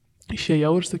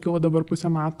išėjau ir sakiau, dabar 5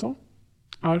 metų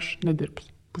aš nedirbsiu.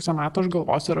 5 metų aš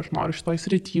galvosiu, ar aš noriu šitoj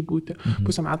srity būti.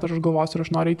 5 metų aš galvosiu, ar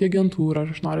aš noriu eiti į agentūrą,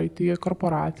 ar aš noriu eiti į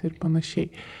korporaciją ir panašiai.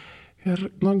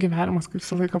 Ir, gyvenimas kaip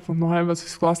visą laiką planuoja, bet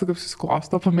susiklosto kaip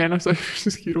susiklosto, po mėnesio aš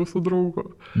išsiskyriau su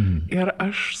draugu. Ir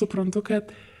aš suprantu, kad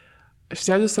aš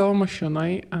sėdžiu savo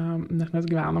mašinai, nes mes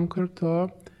gyvenam kartu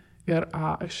ir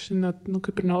aš net,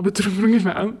 kaip ir nelabai turiu kur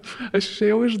gyventi. Aš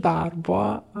išėjau iš darbo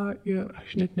ir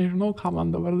aš net nežinau, ką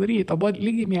man dabar daryti. Buvo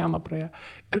lygiai mėnuo praėjo.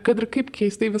 Ir kad ir kaip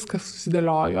keistai viskas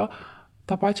susidėliojo,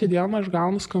 tą pačią dieną aš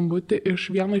gaunu skambutį iš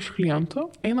vieno iš klientų,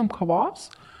 einam kavos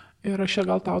ir aš čia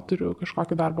gal tau turiu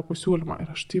kažkokį darbo pasiūlymą.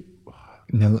 Ir aš taip...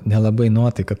 Nelabai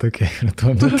nuotaika tokia yra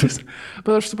tuo metu.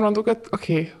 Bet aš suprantu, kad,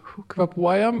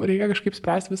 kvepuojam, reikia kažkaip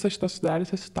spręsti visą šitą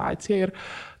sudariusią situaciją ir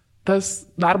tas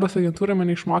darbas agentūrai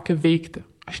mane išmokė veikti.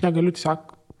 Aš negaliu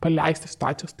tiesiog paleisti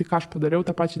situacijos. Tai ką aš padariau,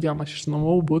 tą pačią dieną aš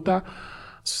išsinuomavau butą.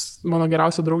 Mano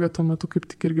geriausia draugė tuo metu kaip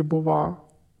tik irgi buvo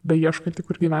beieškanti,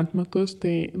 kur gyventi metus.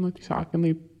 Tai, tiesiog,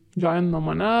 jinai joinino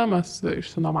mane, mes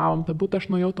išsinuomavom tą butą, aš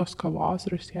nuėjau tos kavos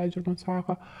ir aš sėdžiu ir man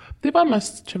sako, taip, mes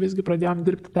čia visgi pradėjom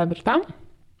dirbti ten ir ten.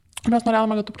 Mes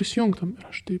norėjome, kad tu prisijungtum. Ir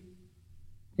aš taip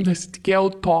nesitikėjau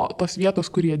tos vietos,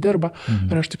 kur jie dirba.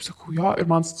 Ir aš taip sakau, ir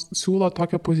man siūlo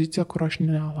tokią poziciją, kur aš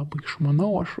nelabai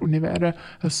išmanau. Aš univerė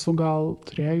esu gal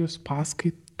turėjus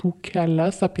paskaitų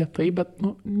kelias apie tai, bet,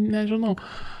 nežinau.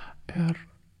 Ir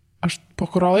aš po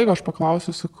kurio laiko aš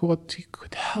paklausiu, sakau, tai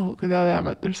kodėl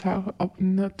ėmėt? Ir sako,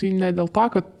 tai ne dėl to,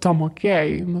 kad tu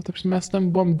mokėjai. Mes tam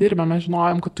buvom dirbę, mes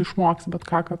žinojom, kad tu išmoksi, bet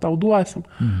ką tau duosim.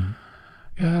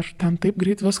 Ir ten taip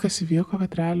greit viskas įvyko,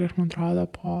 kad realiai, man atrodo,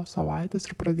 po savaitės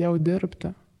ir pradėjau dirbti.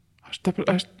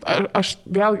 Aš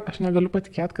negaliu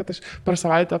patikėti, kad aš per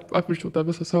savaitę apvirčiau tą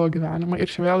visą savo gyvenimą. Ir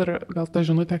čia vėl yra gal ta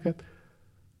žinutė, kad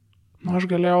aš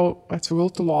galėjau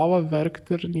atsigulti lovą,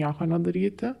 verkti ir nieko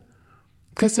nedaryti.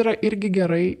 Kas yra irgi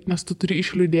gerai, nes tu turi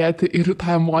išliūdėti ir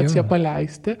tą emociją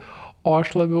paleisti, o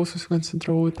aš labiau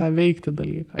susikoncentravau į tą veikti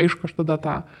dalyką. Aišku, aš tada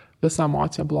tą visą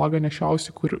emociją blogą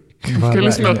nešiausi, kur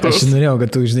kelis metus. Aš norėjau,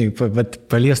 kad tu,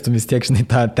 paliestum vis tiek,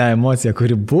 tą emociją,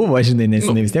 kuri buvo, nes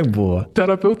jinai vis tiek buvo.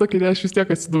 Terapeuto kėdėje aš vis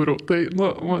tiek atsidūriau. Tai,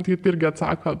 man irgi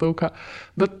atsako daug ką.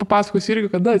 Bet papasakosiu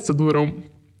irgi, kada atsidūriau.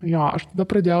 Aš tada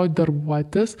pradėjau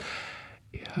darbuotis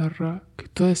ir kai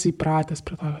tu esi įpratęs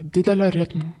prie to didelio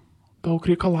ritmo, daug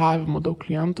reikalavimų, daug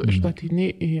klientų, iš to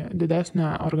ateini į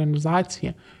didesnę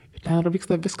organizaciją ir ten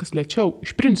vyksta viskas lėčiau,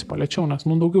 iš principo lėčiau, nes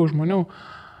daugiau žmonių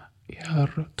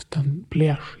ir tu ten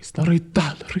plėšais, darai tą,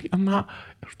 darai aną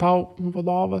ir tau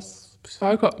vadovas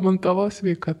sako, man tavo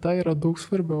sveikata yra daug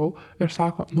svarbiau ir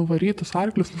sako, nuvarytus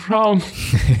arklius nušaunu.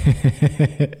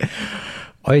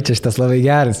 Oi, čia šitas labai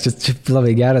geras, čia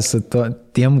labai geras su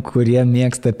tiem, kurie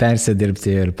mėgsta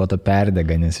persidirbti ir po to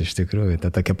perdega, nes iš tikrųjų, ta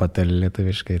tokia patarlė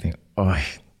lietuviškai, tai oi.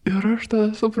 Ir aš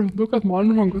tada suprantu, kad man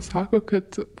žmogus sako,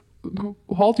 kad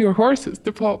hold your horses,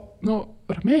 tipo,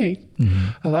 ramiai.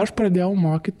 Tada aš pradėjau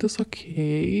mokytis,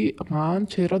 man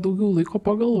čia yra daugiau laiko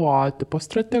pagalvoti,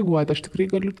 pastrateguoti, aš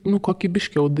tikrai galiu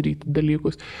kokybiškiau daryti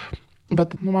dalykus.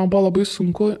 Bet man buvo labai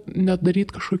sunku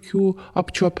nedaryti kažkokių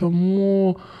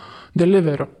apčiuopiamų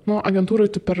deliverių. Agentūrai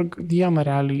tu per dieną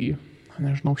realiai,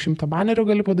 100 banerių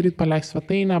gali padaryti, paleisti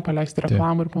svetainę, paleisti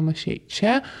reklamą ir panašiai.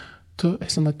 Čia tu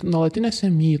esi nuolatinėse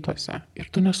mytuose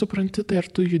ir tu nesupranti, tai ar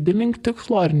tu judi link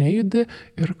tikslo, ar nejudi,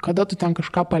 ir kada tu ten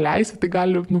kažką paleisi, tai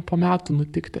gali po metų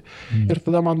nutikti. Ir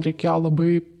tada man reikėjo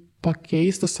labai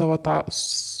pakeisti savo tą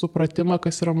supratimą,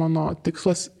 kas yra mano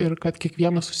tikslas ir kad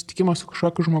kiekvienas susitikimas su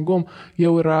kažkokiu žmogum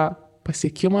jau yra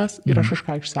pasiekimas ir aš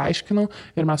kažką išsiaiškinau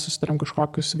ir mes susitarėm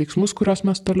kažkokius veiksmus, kuriuos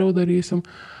mes toliau darysim.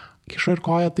 Kiša ir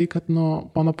koja tai, kad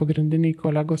mano pagrindiniai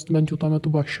kolegos, bent jau tuo metu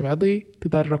buvo švedai, tai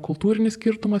dar yra kultūrinis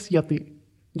skirtumas, jie tai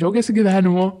džiaugiasi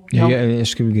gyvenimu.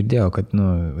 Aš kaip girdėjau, kad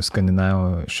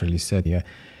Skandinavų šalyse jie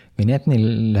ganėtinai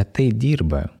lėtai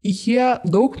dirba. Jie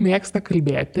daug mėgsta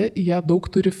kalbėti, jie daug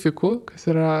turi fikų, kas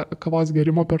yra kavos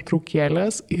gerimo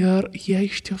pertraukėlės ir jie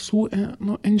iš tiesų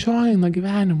enjoyina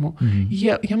gyvenimu.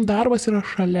 Jiem darbas yra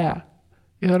šalia.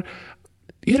 Ir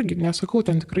irgi, nesakau,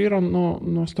 ten tikrai yra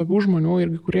nuostabių žmonių,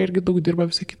 kurie irgi daug dirba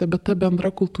visą kitą, bet ta bendra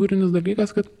kultūrinis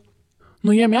dalykas, kad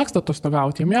jie mėgsta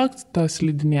atostogauti, jie mėgsta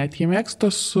slidinėti, jie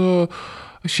mėgsta su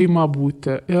šeima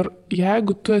būti. Ir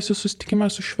jeigu tu esi susitikime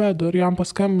su švedu ir jam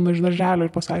paskambina iš darželio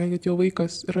ir pasakė, kad jo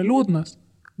vaikas yra liūdnas,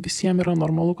 visiems yra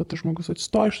normalu, kad tas žmogus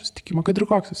atsistoja iš susitikimo, kad ir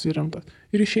koks jis rimtas,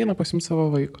 ir išeina pasimti savo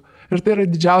vaiką. Ir tai yra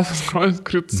didžiausias kraujas,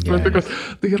 kurį tu supranti, kad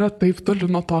tai yra taip toli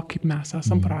nuo to, kaip mes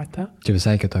esam pratę. Čia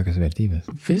visai kitokios vertybės.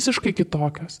 Visiškai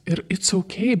kitokios. Ir it's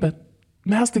okay, bet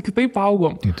mes tai kitaip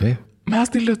augom. Taip.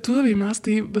 Mes tai lietuviai, mes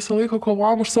tai visą laiką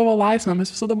kovom už savo laisvę,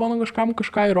 mes visada bandom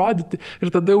kažką įrodyti.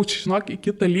 Ir tada jau, žinok, į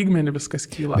kitą lygmenį viskas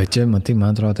kyla. Bet čia, matai,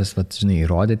 man atrodo, tas,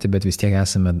 įrodyti, bet vis tiek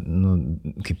esame,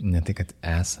 kaip, ne tai, kad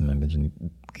esame, bet,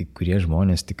 kai kurie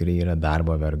žmonės tikrai yra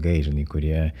darbo vergai,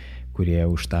 kurie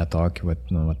už tą tokį,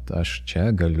 aš čia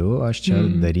galiu, aš čia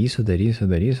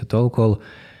darysiu, tol,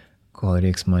 kol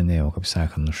reiks mane jau, kaip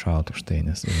sakant, nušauti už tai,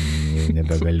 nes jau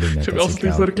nebegaliu net čia gal su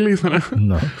tais arkliais,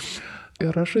 ne?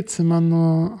 Ir aš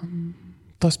atsimenu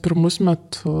tos pirmus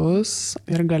metus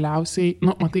ir galiausiai,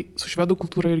 matai, su švedų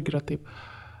kultūra irgi yra taip.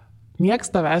 Nieks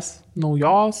tavęs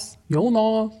naujos,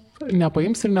 jaunos,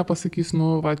 nepaims ir nepasakys,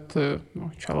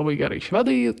 čia labai gerai,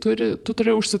 švedai tu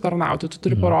turi užsitarnauti, tu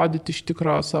turi parodyti iš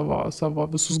tikro savo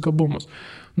visus gabumus.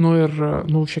 Ir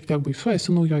šiek tiek baisu,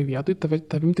 esi naujoj vietoj,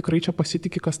 tavim tikrai čia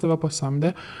pasitikė, kas tave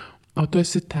pasamdė, o tu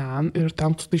esi ten ir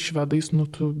ten su tai švedais,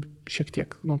 tu šiek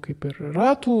tiek, kaip ir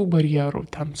yra tų barjerų,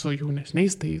 ten su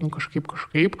jaunesniais, tai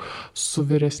kažkaip, su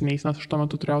vyresniais, nes aš tuo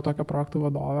metu turėjau tokią projektų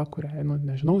vadovę, kuriai,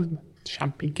 nežinau,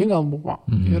 šiam 5 gal buvo.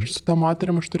 Ir su tą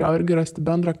moterim aš turėjau irgi rasti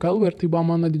bendrą kalbą ir tai buvo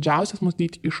mano didžiausias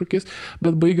mąstyti iššūkis,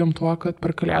 bet baigiam tuo, kad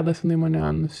per Kalėdas jinai mane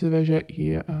nusivežė į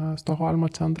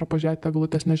Stokholmo centrą pažiūrėti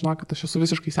eglutės, nežinau, kad aš esu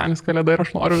visiškai senis Kalėda ir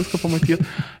aš noriu viską pamatyti.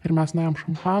 Ir mes nuėjom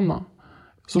šampano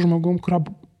su žmogum, kurio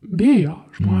bijo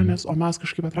žmonės, o mes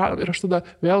kažkaip atradom. Ir aš tada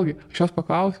vėlgi, aš jos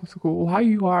paklausiau, sakau, why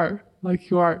you are like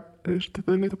you are? Ir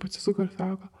tada jinai taip atsisuko ir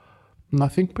sako,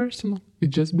 nothing personal,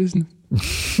 it's just business.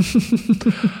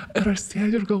 Ir aš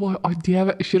sėdžiu ir galvoju, o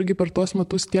Dieve, aš irgi per tuos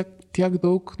metus tiek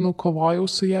daug kovojau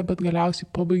su jie, bet galiausiai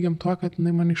pabaigiam tuo, kad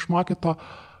jinai man išmokė to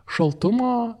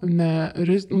šaltumo,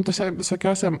 tose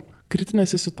visokiose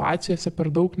kritinėse situacijose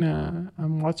per daug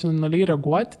emocionaliai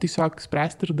reaguoti, tiesiog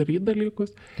spręsti ir daryti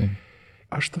dalykus. Taip.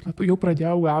 Aš tuomet jau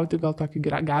pradėjau gauti gal tokį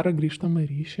gerą grįžtamą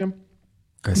ryšį.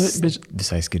 Kas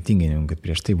visai skirtingai, negu kad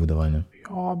prieš tai būdavo, ne?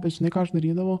 Jo, bet žinai, ką aš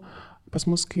darydavau? Pas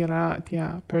mus, kai yra tie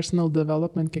personal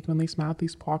development kiekvienais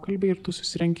metais pokalbiai ir tu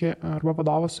susirenki, arba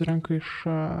vadovas surenka iš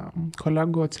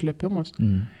kolegų atsiliepimus.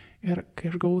 Ir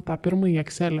kai aš gavau tą pirmąjį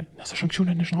Excelį, nes aš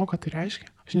anksčiau nežinau, ką tai reiškia.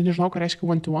 Aš nežinau, ką reiškia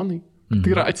one-to-one.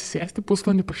 Tai yra atsisėsti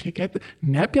pusvalandį, pašnekėti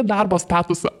ne apie darbo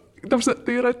statusą.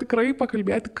 Tai yra tikrai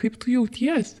pakalbėti, kaip tu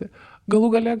jautiesi.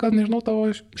 Galų gale, gal nežinau, tavo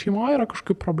šeimoje yra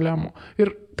kažkokių problemų.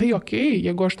 Ir tai okei,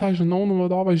 jeigu aš tą žinau,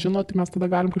 vadovas žino, tai mes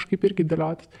tada galim kažkaip irgi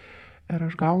dėliotis. Ir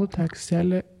aš gaunu tą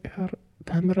Excelį ir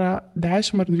ten yra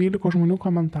 10 ar 12 žmonių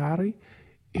komentarai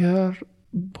ir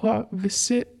buvo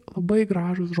visi labai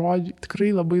gražus žodžiai, tikrai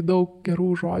labai daug gerų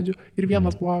žodžių ir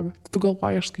vienas blogas. Tu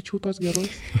galvoji, aš skaičiau tos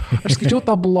gerus. Aš skaičiau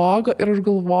tą blogą ir aš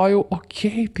galvojau,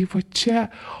 okei, tai va čia.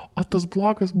 O tas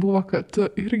blogas buvo, kad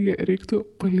irgi reiktų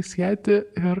palisėti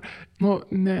ir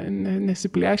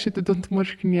nesiplėšyti ant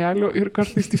marškinėlių ir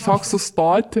kartais tiesiog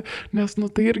sustoti, nes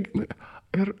tai irgi.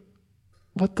 Ir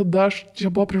va tada čia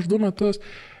buvo prieš 2 metus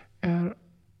ir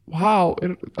wow,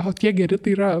 ir tie geri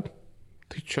tai yra.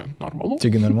 Tai čia normalu.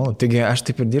 Taigi normalu. Taigi aš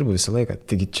taip ir dirbu visą laiką.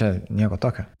 Taigi čia nieko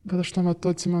tokio. Bet aš tuo metu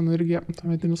atsimenu irgi,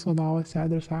 tuometinis vadovas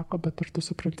sėdė ir sako, bet ar tu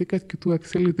supranti, kad kitų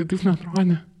Excelį tai taip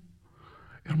netrodė?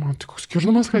 Ir man tik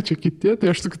skirtumas, ką čia kiti,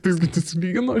 tai aš su kitais kitais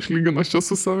lyginu, aš čia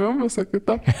su savim, visą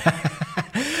kitą.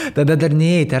 Tada dar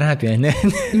neėjai terapiją, ne?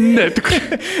 Ne,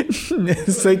 tikrai.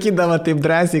 Sakydama taip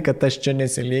drąsiai, kad aš čia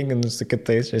nesilyginu su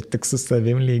kitais, aš tik su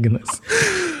savim lyginas.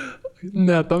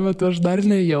 Ne, tuo metu aš dar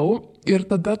nejau ir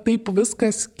tada taip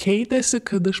viskas keitėsi,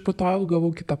 kad aš po to gavau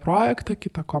kitą projektą,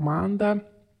 kitą komandą,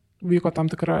 vyko tam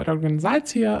tikra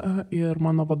reorganizacija ir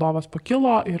mano vadovas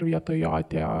pakilo ir vietoj jo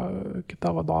atėjo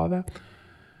kita vadovė.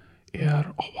 Ir,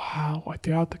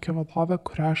 atėjo tokia vadovė,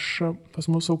 kurią aš pas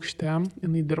mūsų aukšte,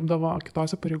 jinai dirbdavo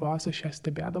kitose pareigose, aš ją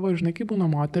stebėdavo ir žinai, kaip būna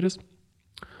moteris,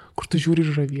 kur tu žiūri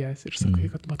ir žaviesi ir sakai,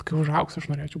 kad mat, kai užauksiu, aš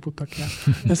norėčiau būti tokia.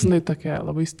 Nes jinai tokia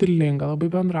labai stilinga, labai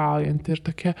bendraujanti ir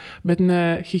tokia, bet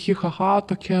ne hihihaha,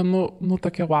 tokia,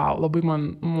 tokia, labai man,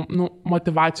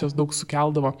 motivacijos daug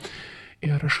sukeldavo.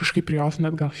 Ir aš kažkaip prie jos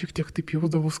net gal šiek tiek taip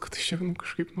jausdavus, kad aš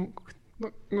kažkaip,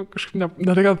 kažkaip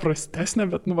ne tai gal prastesnė,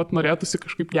 bet, norėtųsi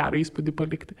kažkaip gerą įspūdį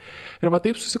palikti. Ir va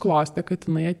taip susiklostė, kad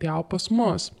jinai atėjo pas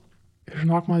mus. Ir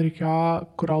žinok, man reikėjo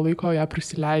kurio laiko ją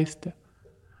prisileisti.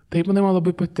 Taip, man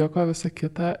labai patiko visą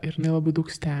kitą ir jinai labai daug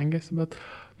stengiasi, bet,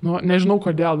 nežinau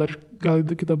kodėl, gal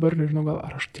iki dabar nežinau,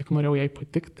 ar aš tiek norėjau jai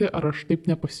patikti, ar aš taip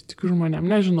nepasitikiu žmonėm,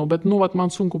 nežinau, bet, man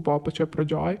sunku buvo pačioje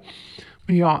pradžioj.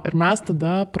 Jo, ir mes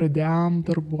tada pradėjom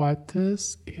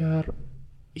darbuotis ir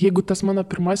jeigu tas mano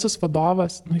pirmasis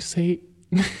vadovas, jisai,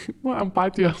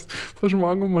 empatijos su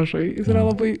žmogu mažai, jis yra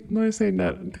labai, jisai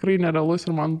tikrai nerealus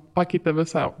ir man pakeitė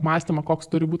visą mąstymą, koks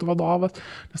turi būti vadovas,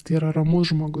 nes tai yra ramus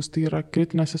žmogus, tai yra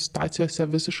kritinėse situacijose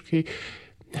visiškai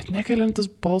net nekeliantis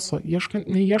balso,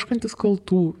 neieškantis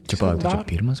kaltų. Čia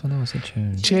pirmas vadovas?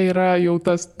 Čia yra jau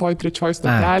tas toj trečioj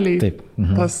stoteliai,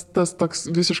 tas toks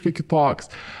visiškai kitoks.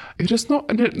 Ir jis,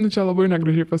 čia labai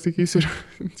negražiai pasakysiu ir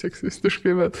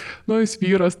seksistiškai, bet, jis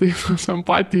vyras, tai su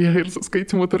empatija ir su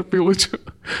skaitimu tarp eilučių.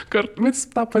 Bet jis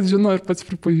tą pats žino ir pats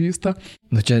pripažįsta.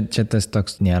 Čia tas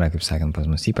toks nėra, kaip sakant, pas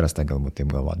mus įprasta galbūt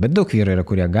taip galvoti. Bet daug vyrų yra,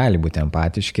 kurie gali būti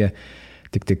empatiški,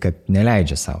 tik tai, kad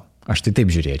neleidžia savo. Aš tai taip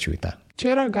žiūrėčiau į tą.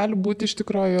 Čia gali būti iš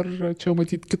tikrųjų ir čia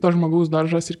matyti kito žmogaus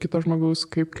daržas ir kito žmogaus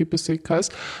kaip jisai kas,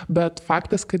 bet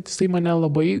faktas, kad jisai mane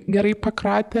labai gerai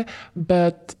pakratė,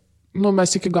 bet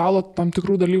mes iki galo tam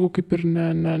tikrų dalykų kaip ir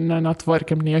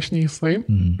netvarkėm, nei aš, nei jisai.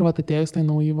 Ir atėjus tai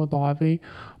naujai vadoviai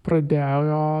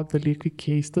pradėjo dalykai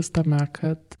keistis tame,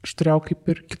 kad aš turėjau kaip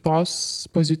ir kitos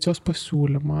pozicijos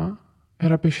pasiūlymą ir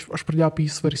aš pradėjau apie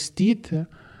jį svarstyti.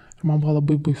 Ir man buvo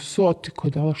labai baisu, tai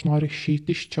kodėl aš noriu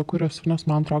išeiti iš čia, kur esu, nes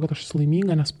man atrodo, kad aš esu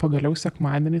laiminga, nes pagaliau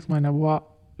sekmadieniais man nebuvo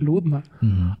liūdna.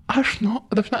 Aš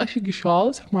iki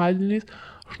šiol sekmadieniais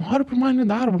aš noriu pirmadienį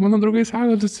darbą, mano draugai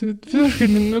sako,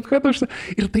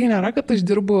 ir tai nėra, kad aš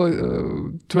dirbu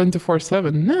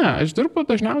 24/7, ne, aš dirbu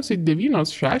dažniausiai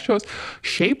 9-6,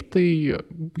 šiaip tai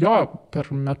per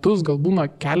metus gal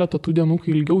būna keletą tų dienų,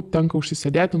 kai ilgiau tenka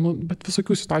užsisėdėti, bet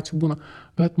visokių situacijų būna,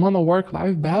 bet mano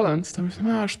work-life balance,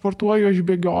 aš sportuoju, aš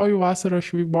bėgioju, vasarą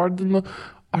aš wakeboardinu,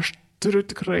 aš turiu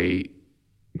tikrai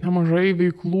nemažai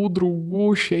veiklų,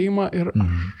 draugų, šeimą ir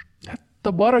aš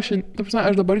dabar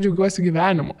džiaugiuosi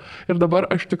gyvenimu ir dabar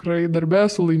aš tikrai darbė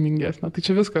esu laimingesnė, tai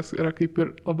čia viskas yra kaip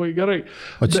ir labai gerai.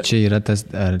 O čia yra tas,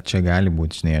 ar čia gali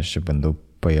būti, žinai, aš čia bandau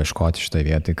paieškoti šitoje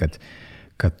vietoje,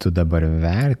 kad tu dabar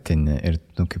vertini ir,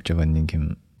 kaip čia vadinkim,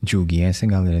 džiaugiesi,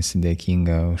 gal ir esi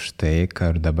dėkinga už tai,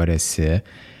 ką dabar esi,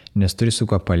 nes turi su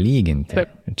kuo palyginti.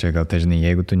 Taip. Čia gal tai, žinai,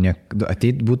 jeigu tu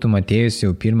būtum atėjus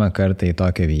jau pirmą kartą į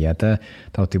tokią vietą,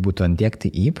 tau tai būtų antiek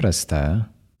tai įprasta.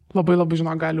 Labai,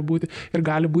 gali būti. Ir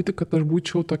gali būti, kad aš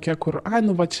būčiau tokia, kur,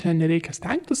 čia nereikia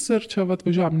stengtis ir čia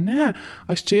važiuojam. Ne,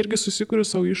 aš čia irgi susikuriu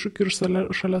savo iššūkį ir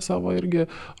šalia savo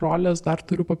irgi rolės dar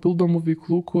turiu papildomų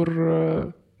veiklų, kur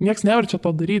nieks neverčia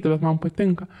to daryti, bet man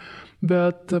patinka.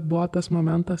 Bet buvo tas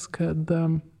momentas, kad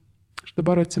aš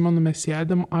dabar atsimenu, mes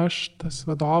sėdėm, aš, tas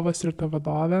vadovas ir ta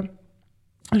vadovė,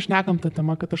 aš nekam tą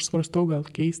temą, kad aš svarstau gal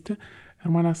keisti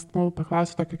ir manęs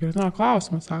paklausė tokį kritinę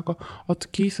klausimą, sako, o tu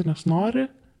keisi, nes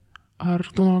nori? Ar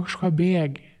tu nuo kažko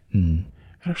bėgi?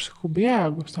 Ir aš sakau,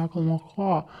 bėgu, sako, nuo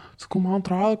ko? Sakau, man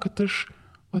atrodo, kad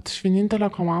aš vienintelę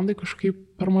komandai kažkaip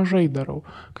per mažai darau.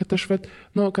 Kad aš,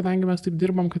 kadangi mes taip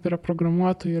dirbam, kad yra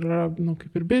programuotojai, yra,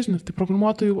 kaip ir biznis, tai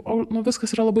programuotojai,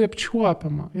 viskas yra labai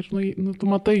apčiuopiama ir, tu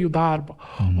matai jų darbą.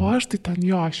 O aš tai ten,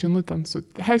 aš einu ten su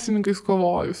teisininkais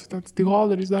kovoju, su ten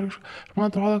stakeholderiais dar kažką. Ir man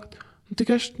atrodo, kad,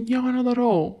 tik aš nieko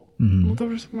nedarau.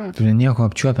 Tu nieko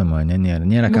apčiuopiamo,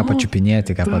 nėra ką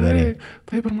pačiupinėti, ką padarai.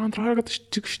 Taip, ir man atrodo, kad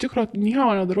aš iš tikrųjų nieko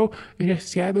nedarau. Ir jie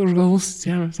sėda už galvus,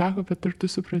 sako, bet ir tu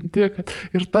supranti, kad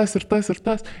ir tas. Ir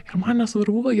man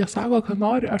nesvarbu, jie sako, kad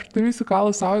nori, aš turiu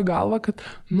įsikalą savo į galvą, kad,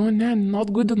 not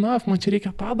good enough, man čia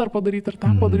reikia tą dar padaryti, ir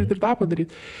tą padaryti, ir tą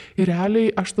padaryti. Ir realiai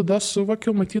aš tada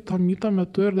suvokiau, matyti to myto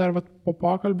metu ir dar po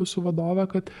pokalbių su vadove,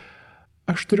 kad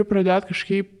aš turiu pradėti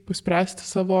kažkaip spręsti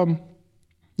savo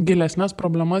gilesnės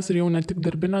problemas ir jau ne tik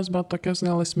darbinės, bet tokias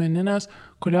gal asmeninės,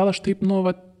 kodėl aš taip,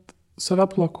 save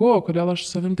plaku, kodėl aš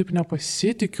savim taip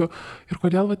nepasitikiu ir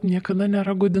kodėl niekada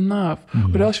nėra good enough.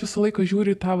 Kodėl aš visą laiką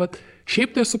žiūriu į tą,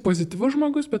 šiaip tai esu pozityvus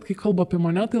žmogus, bet kai kalba apie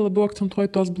mane, tai labiau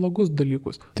akcentuoju tos blogus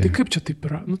dalykus. Tai kaip čia taip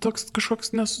yra? Toks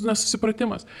kažkoks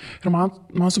nesusipratimas. Ir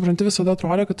man supranti visada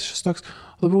atrodė, kad šis toks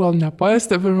labiau gal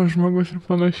nepastebimas žmogus ir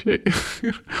panašiai.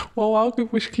 Ir wow,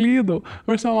 kaip užklydau.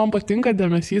 Man patinka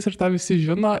dėmesys ir tą visi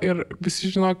žino ir visi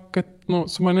žino, kad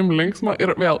su manim linksma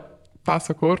ir vėl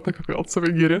pasakau ir tokia vėl save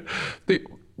giri. Tai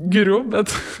giriu,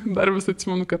 bet dar vis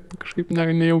atsimenu, kad kažkaip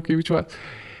nejaukiai jaučiuosi.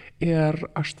 Ir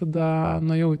aš tada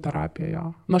nuėjau į terapiją.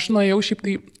 Aš nuėjau šiaip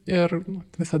tai ir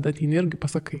visada ateini irgi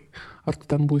pasakai, ar tu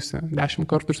ten būsi 10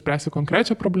 kartų ir spręsi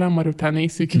konkrečią problemą, ar jau ten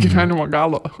eisi iki gyvenimo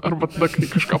galo, arba tada, kai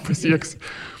kažką pasieksi.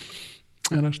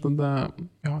 Ir aš tada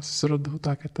susiradau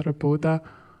tokią terapeutę,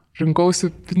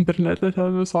 rinkausi internete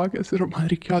ten visokias ir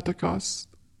man reikėjo tokios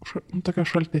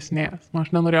šaltesnės.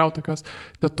 Aš nenorėjau tokios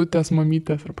tetutės,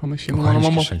 mamytės ar panašiai. Mano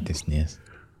mama šaltesnės.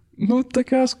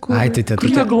 Tokios, kur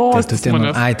neglostis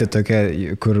manęs. Tai tokia,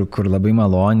 kur labai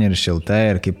maloni ir šilta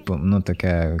ir kaip,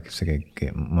 tokia, kaip sakai,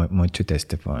 močiutės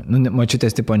tipo.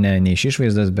 Močiutės tipo ne iš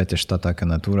išvaizdos, bet iš to tokio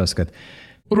natūros, kad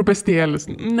rūpestėlis.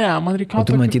 Ne, man reikėjo... O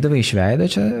tu matydavai iš veido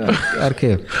čia, ar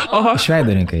kaip? Iš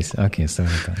veido rinkais. Ok,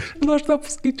 savitą. Aš tą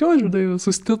paskaičiau, žinai,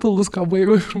 visus titulus, ką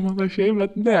baigiau ir panašiai,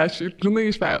 bet ne, aš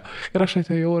žinai iš veido. Ir aš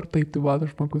atėjau ir taip, tai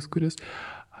buvo žmogus, kuris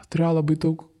turėjo labai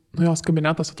daug, jos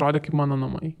kabinetas atrodė kaip mano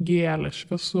namai. Gėlė,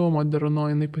 šviesu, modernu,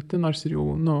 jinai pati, nors ir jau,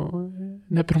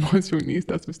 ne pirmos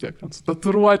jaunystės vis tiek, su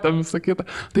tatuiruotėm, visą kitą.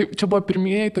 Tai čia buvo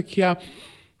pirmieji tokie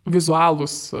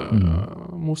vizualūs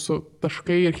mūsų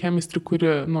taškai ir chemistri,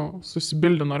 kuri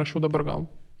susibildino, ir aš jau dabar gal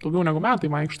daugiau negu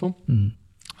metai vaikštau.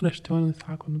 Ir aš tėvonai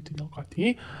sako, tai dėl ko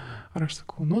tai? Ar aš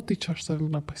sakau, tai čia aš savim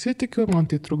nepasitikiu, man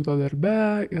tai trukdo darbe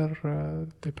ir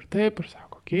taip. Ir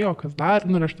sako, okei, o kas dar?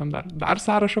 Ir aš ten dar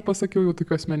sąrašą pasakiau, jau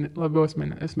tokių labiau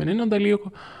asmeninių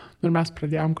dalykų. Ir mes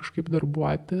pradėjom kažkaip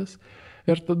darbuotis.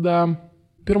 Ir tada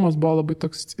pirmas buvo labai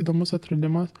toks įdomus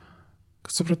atradimas,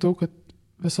 kad supratau, kad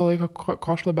visą laiką,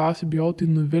 ko aš labiausiai bijau, tai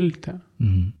nuvilti.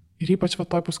 Ir ypač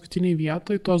toj paskutiniai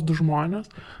vietoj, tuos du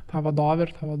žmonės, tą vadovę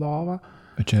ir tą vadovą.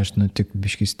 O čia aš tik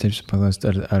biškai stepsiu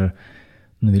paklausti, ar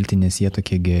nuvilti, nes jie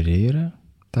tokie geri yra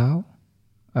tau?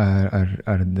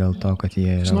 Ar dėl to, kad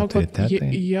jie yra autoritetai?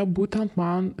 Jie būtent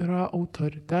man yra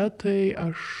autoritetai,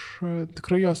 aš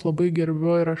tikrai juos labai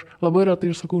gerbiu ir aš labai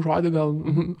retai sakau žodį, gal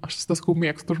aš sakau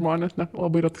mėgstu žmonės, ne,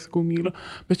 labai retai sakau myliu,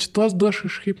 bet šitos du aš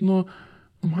kažkaip,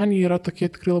 man jie yra tokie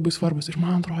tikrai labai svarbus ir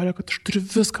man atrodo, kad aš turiu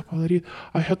viską padaryti.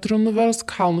 Aš jau turiu nuverst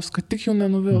kalnus, kad tik jau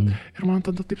nenuvilt. Ir man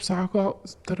tada taip sako,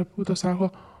 terapeutas sako,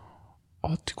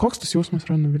 o tai koks tas jausmas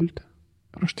yra nuvilti?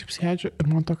 Ir aš taip sėdžiu ir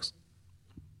man toks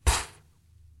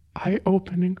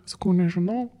eye-opening. Sakau,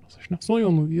 nežinau, nes aš nesu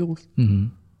jau nuvylus. Ir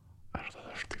tada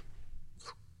aš taip,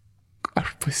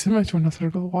 aš pasimečiau, nes aš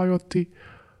galvoju,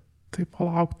 tai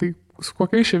palauk, tai su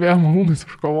kokiais ševėjo malūnais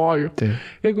aš kovoju.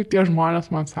 Jeigu tie žmonės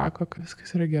man sako, kad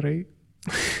viskas yra gerai.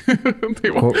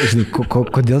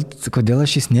 Kodėl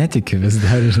aš jis netikiu vis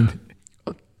dar, žinai?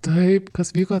 Taip, kas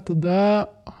vyko tada,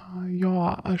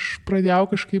 aš pradėjau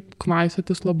kažkaip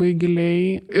knaisiotis labai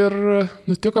giliai ir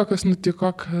nutiko, kas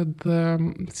nutiko, kad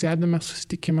sėdėme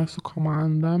susitikime su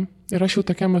komanda ir aš jau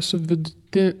tokiam esu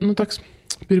toks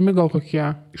pirmi gal kokie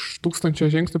iš 1000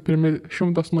 žingsnių, pirmi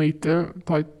 100 nueiti,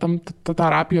 tam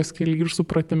terapijos kely ir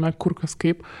supratime, kur kas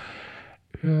kaip.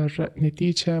 Ir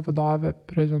netyčia vadovė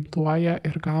prezentuoja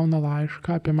ir gauna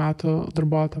laišką apie metų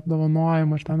darbuotojų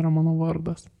apdovanojimą ir ten yra mano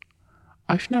vardas.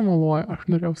 Aš nemeluoju, aš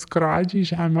norėjau skradžiai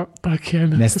žemę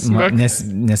pakėlę.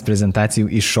 Nes prezentacijų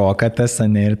iššoka tas,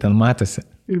 ne, ir ten matosi.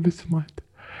 Ir visi matė.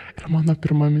 Ir mano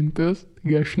pirma mintis,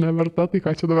 taigi aš neverta, tai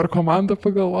ką čia dabar komanda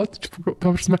pagalvoti,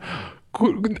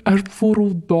 aš buvau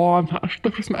raudona,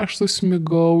 aš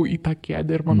susmigau į tą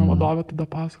kėdę ir mano vadovė tada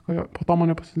pasakojo, po to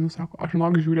mane pasidino, sako, aš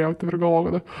žiūrėjau tai ir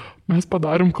galvoju, kad mes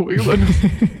padarėm klaidą.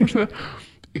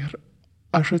 Ir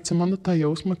aš atsimenu tą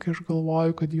jausmą, kai aš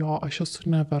galvoju, kad aš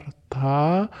esu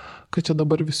neverta, kad čia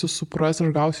dabar visi supras,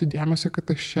 aš gausiu dėmesio,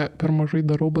 kad aš čia per mažai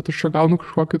darau, bet aš čia gaunu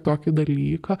kažkokį tokį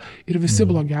dalyką ir visi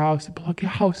blogiausi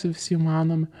visi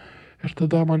įmanomi. Ir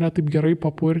tada mane taip gerai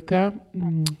papurtė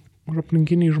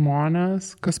aplinkiniai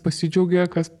žmonės, kas pasidžiaugė,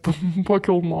 kas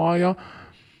pakilnojo.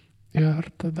 Ir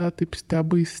tada taip step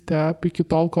by step, iki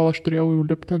tol, kol aš turėjau jau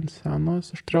lipti ant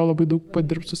scenos, aš turėjau labai daug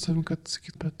padirbti su savim, kad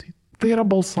sakyt, bet tai yra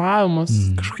balsavimas.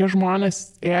 Kažkokie žmonės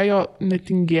ėjo,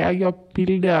 netingėjo,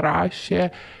 pildė, rašė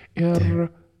ir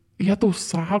jie tau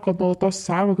sako, nuolatos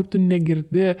sako, kaip tu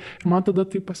negirdi. Ir man tada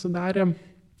tai pasidarė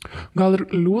gal ir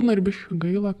liūdna ir biškai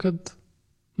gaila, kad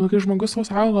kai žmogus savo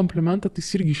sako komplimentą, tai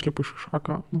irgi išlipa iš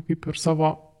kažkokio, kaip ir savo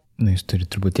Jis turi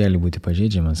truputėlį būti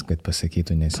pažeidžiamas, kad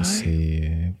pasakytų, nes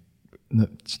jisai,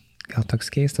 gal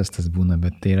toks keistas tas būna,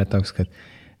 bet tai yra toks, kad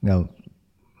gal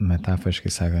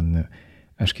metaforiškai sakant,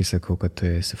 aš kai sakau, kad tu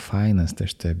esi fainas, tai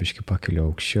aš tai biškai pakeliu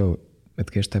aukščiau, bet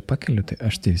kai aš tai pakeliu, tai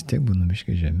aš tai vis tiek būnu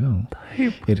biškai žemiau.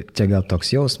 Taip. Ir čia gal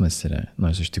toks jausmas yra,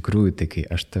 nors iš tikrųjų, tai kai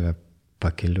aš tave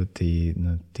pakeliu,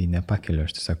 tai nepakeliu,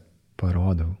 aš tiesiog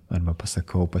parodau arba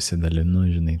pasakau, pasidalinu,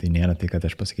 žinai, tai nėra tai, kad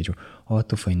aš pasakyčiau, o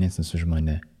tu fainesnis už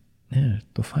mane. Ne,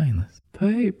 tu fainas.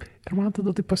 Taip, ir man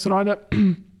tada tai pasirodė,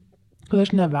 kad aš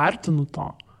nevertinu to.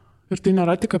 Ir tai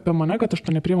nėra tik apie mane, kad aš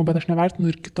to nepriimu, bet aš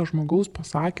nevertinu ir kito žmogaus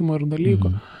pasakymų ir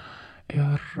dalykų.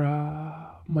 Ir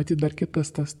matyt, dar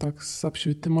kitas tas toks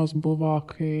apšvietimas buvo,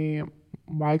 kai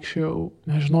vaikščiau,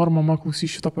 nežinau, ar mama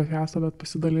klausys šito podcast'o, bet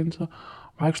pasidalinsiu,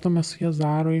 vaikštome su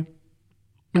Jezarui.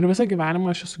 Ir visą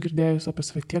gyvenimą aš esu girdėjus apie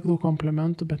save tiek daug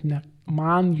komplimentų, bet ne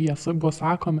man jie buvo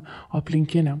sakomi, o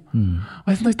aplinkiniam.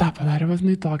 Vadinai tą padarė,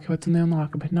 vadinai tokį, vadinai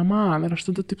anokį, bet ne man. Ir aš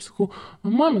tada taip sakau,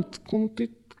 mama, tai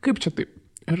kaip čia taip?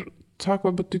 Ir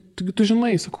sako, bet tu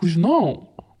žinai, sakau, žinau.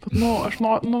 Bet,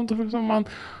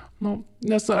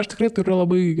 nes aš tikrai turiu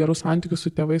labai gerus santykius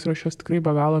su tėvais ir aš juos tikrai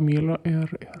be galo myliu.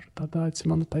 Ir tada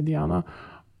atsimenu tą dieną.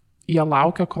 Jie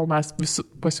laukia, kol mes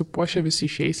pasipuošę visi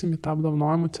išeisim į tą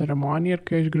apdovanojimų ceremoniją ir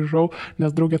kai aš grįžau,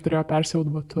 nes draugė turėjo persiaut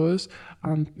batus,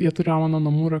 jie turėjo mano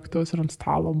namų raktus ir ant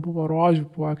stalo buvo rožių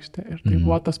puokštė ir tai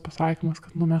buvo tas pasakymas,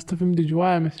 kad mes tavim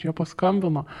didžiuojamės ir jie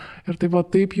paskambino ir tai buvo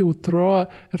taip jautru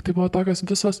ir tai buvo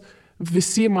tokios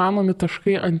visi manomi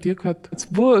taškai ant jį, kad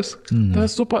bus. Tai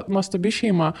supa nuostabi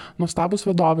šeima, nuostabus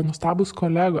vadovai, nuostabus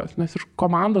kolegos, nes ir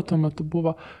komanda tuo metu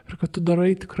buvo ir kad tu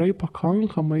darai tikrai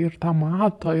pakankamai ir tą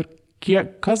mato ir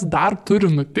kas dar turi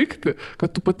nutikti,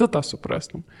 kad tu pati tą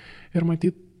suprastum. Ir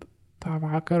matyt, tą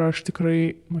vakarą aš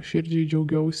tikrai nuoširdžiai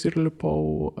džiaugiausi ir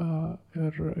lipau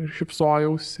ir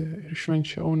šypsojausi ir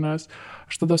švenčiau, nes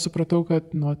aš tada supratau, kad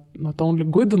not only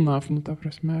good enough, ta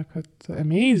prasme, kad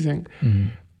amazing.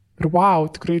 Ir wow,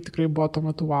 tikrai buvo tuo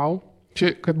metu wow.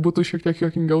 Čia, kad būtų šiek tiek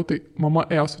juokingiau, tai mama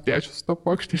ėjo su tėčiu su to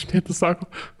puokštė, iš tėtis sako,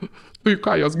 tu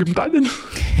ką, jos gimtadienis?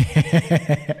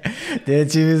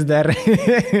 Tėčiai vis dar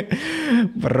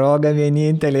proga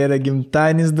vienintelė yra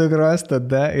gimtadienis dukros,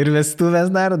 tada ir vestuvės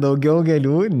dar daugiau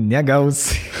gėlių negaus.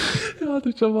 Jo,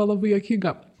 tai čia buvo labai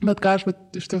juokinga. Bet ką aš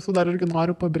iš tiesų dar irgi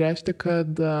noriu pabrėžti,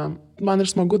 kad man ir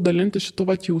smagu dalinti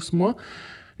šitų jausmų,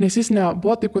 nes jis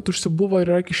nebuvo taip, kad užsibuvo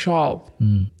ir yra iki šiol.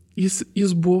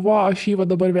 Jis buvo, aš jį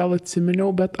dabar vėl atsiminiau,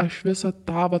 bet aš visą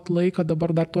tą laiką,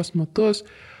 dabar dar tuos metus,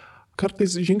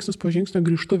 kartais žingsnis po žingsnio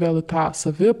grįžtu vėl į tą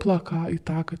saviplaką, į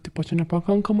tą, kad tipo, čia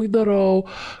nepakankamai darau,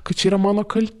 kad čia yra mano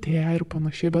kaltė ir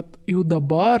panašiai, bet jau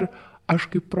dabar aš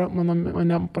kaip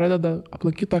mane pradeda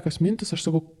aplankyti tokias mintis, aš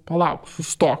sakau, palauk,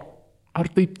 sustok, ar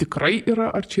taip tikrai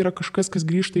yra, ar čia yra kažkas, kas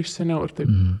grįžta iš seniau ir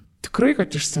taip, tikrai,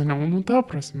 kad iš seniau, ta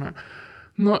prasme.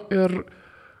 Ir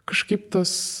kažkaip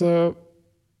tas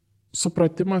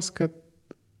supratimas, kad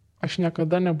aš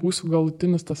niekada nebūsiu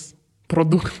galutinis tas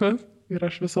produktas ir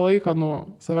aš visą laiką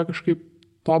save kažkaip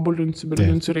tobulinsiu,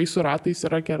 bilinsiu reisų ratais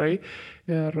yra gerai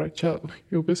ir čia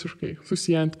jau visiškai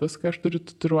susijant viską, aš turiu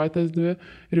tatuiruotės 2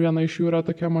 ir viena iš jų yra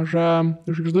tokia maža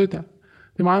žvaigždutė.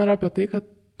 Tai man yra apie tai, kad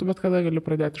tu bet kada gali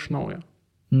pradėti iš naujo.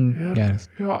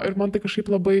 Ir man tai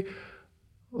kažkaip labai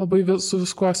su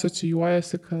viskuo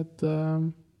asocijuojasi, kad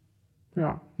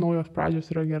naujos pradžios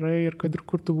yra gerai ir kad ir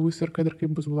kur tu būsi ir kad ir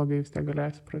kaip bus blogai, vis tiek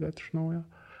galėsi pradėti iš naujo.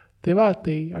 Tai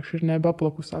aš ir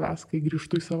nebeplaku savęs, kai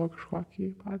grįžtu į savo kažkokį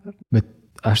patirtį. Bet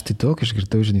aš tai daug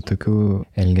išgirdau, žinai, tokių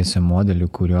elgesio modelių,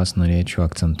 kuriuos norėčiau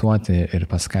akcentuoti ir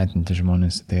paskatinti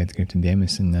žmonės tai atkreipti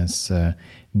dėmesį, nes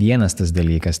vienas tas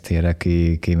dalykas tai yra,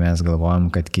 kai mes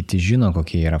galvojam, kad kiti žino,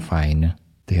 kokie yra faini.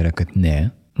 Tai yra, kad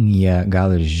ne, jie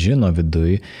gal ir žino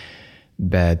viduj,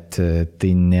 bet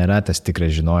tai nėra tas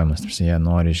tikras žinojimas, tarsi jie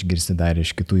nori išgirsti dar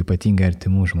iš kitų ypatingai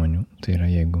artimų žmonių. Tai yra,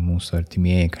 jeigu mūsų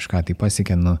artimieji kažką tai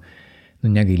pasiekia,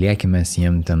 negailėkime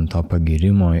jiem ten to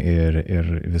pagirimo ir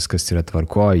viskas yra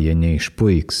tvarkoje, jie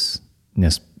neišpuiks,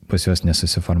 nes pas juos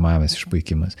nesusiformavęs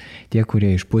išpuikimas. Tie,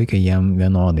 kurie išpuikia, jiem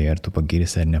vienodai, ar tu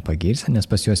pagirsi ar nepagirsi, nes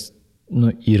pas juos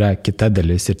yra kita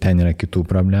dalis ir ten yra kitų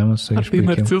problemų su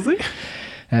išpuikimu. Ar tai narcizai?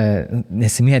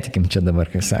 Nesimėtikim čia dabar,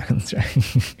 kaip sakant,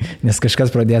 nes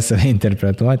kažkas pradės save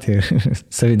interpretuoti ir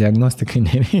savidiagnostikai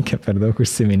nereikia per daug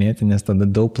užsiminėti, nes tada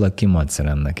daug plakimo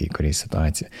atsiranda kai kuriai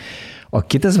situacijai. O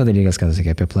kitas dalykas, ką tu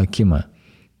sakė apie plakimą,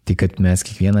 tai kad mes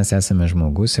kiekvienas esame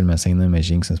žmogus ir mes einame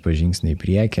žingsnis po žingsnį į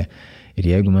priekį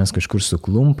ir jeigu mes kažkur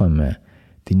suklumpame,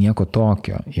 Tai nieko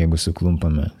tokio, jeigu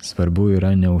suklumpame. Svarbu yra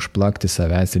neužplakti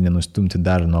savęs ir nenustumti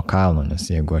dar nuo kalno, nes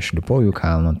jeigu aš lipau į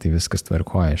kalną, tai viskas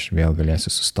tvarkoja, aš vėl galėsiu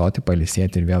sustoti,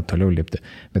 pailsėti ir vėl toliau lipti.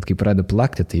 Bet kai pradedu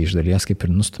plakti, tai iš dalies kaip ir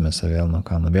nustumė save vėl nuo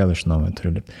kalno, vėl iš naujo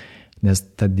turiu lipti. Nes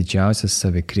ta didžiausia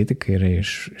savikritika yra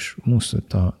iš mūsų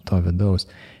to vidaus.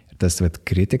 Ir tas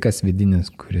kritikas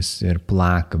vidinis, kuris ir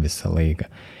plaka visą laiką.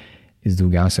 Jis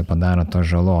daugiausia padaro to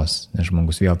žalos, nes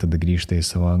žmogus vėl tada grįžta į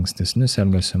savo ankstesnius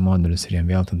elgesio modelius ir jam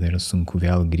vėl tada yra sunku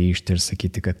vėl grįžti ir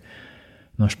sakyti, kad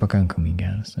aš pakankamai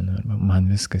geras, man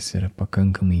viskas yra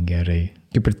pakankamai gerai.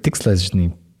 Kaip ir tikslas,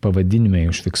 pavadinime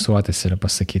užfiksuotas yra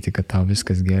pasakyti, kad tau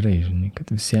viskas gerai,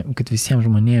 kad visiems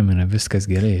žmonėms yra viskas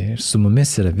gerai ir su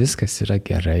mumis yra viskas yra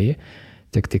gerai,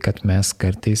 tik tai, kad mes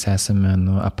kartais esame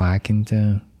apakinti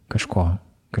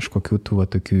kažkokių tų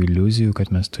tokių iliuzijų,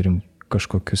 kad mes turim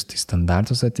kažkokius tai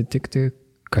standartus atitikti,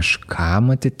 kažkam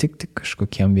atitikti,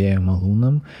 kažkokiem vėjo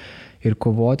malūnam ir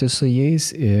kovoti su jais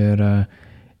ir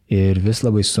vis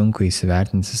labai sunku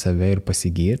įsivertinti save ir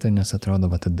pasigirti, nes atrodo,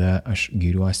 tada aš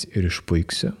giriuosi ir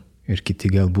išpuiksiu ir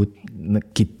kiti galbūt,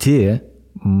 kiti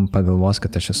pagalvos,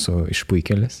 kad aš esu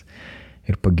išpuikelis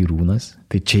ir pagirūnas.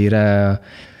 Tai čia yra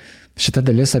šita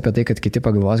dalis apie tai, kad kiti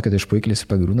pagalvos, kad išpuikelis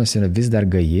ir pagirūnas yra vis dar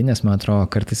gaji, nes man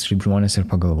atrodo, kartais šiaip žmonės ir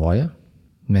pagalvoja.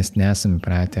 Mes nesame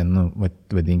pratę,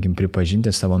 vadinkim,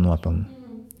 pripažinti savo nuopelnų.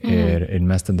 Ir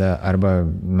mes tada, arba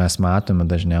mes matome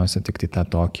dažniausiai tik tai tą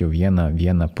tokį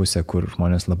vieną pusę, kur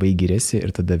žmonės labai giriasi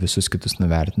ir tada visus kitus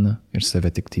nuvertina ir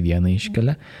save tik tai vieną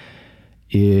iškelia.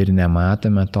 Ir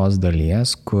nematome tos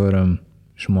dalies, kur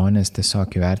žmonės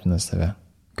tiesiog įvertina save.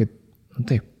 Kad,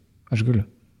 taip, aš galiu.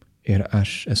 Ir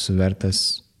aš esu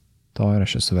vertas to, ir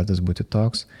aš esu vertas būti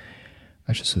toks.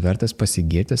 Aš esu vertas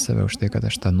pasigirti save už tai, kad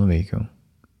aš tą nuveikiau.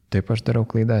 Taip aš darau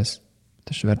klaidas.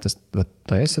 Aš vertas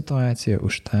toje situacijoje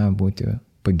už tą būti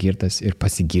pagirtas ir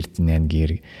pasigirti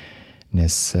netgi.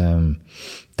 Nes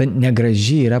ta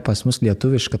negraži yra pas mus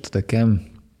lietuviška tokia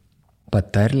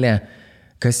patarlė,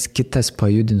 kas kitas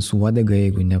pajudins uodegą,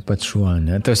 jeigu ne pats šuo.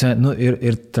 Ne?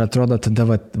 Ir atrodo tada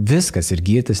viskas ir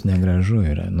girtis negražu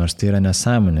yra, nors tai yra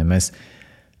nesąmonė. Mes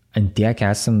antiek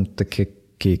esam tokie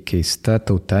keista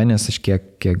tauta, nes aš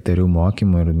kiek dariau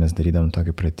mokymų ir mes darydam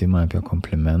tokį pratimą apie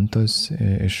komplimentus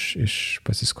iš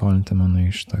pasiskolinti mano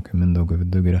iš tokio Mindaugo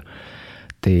Vidugirio.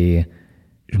 Tai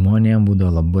žmonėms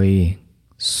būdavo labai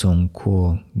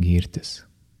sunku girtis.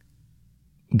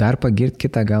 Dar pagirti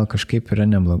kitą gal kažkaip yra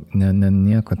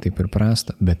nieko taip ir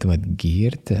prasta, bet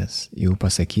girtis, jau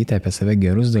pasakyti apie save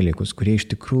gerus dalykus, kurie iš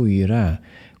tikrųjų yra,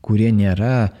 kurie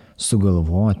nėra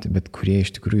sugalvoti, bet kurie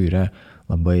iš tikrųjų yra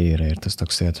labai yra. Ir tas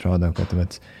toksai atrodo, kad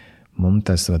mums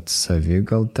tas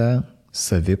savigalta,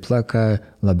 saviplaka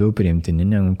labiau priimtini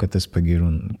negu kad tas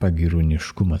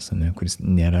pagirūniškumas, kuris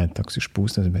nėra toks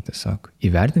išpūstas, bet tiesiog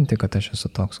įvertinti, kad aš esu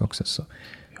toks, koks esu.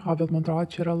 Jo, bet man atrodo,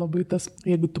 čia yra labai tas,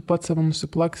 jeigu tu pats save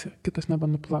nusiplaksi, kitas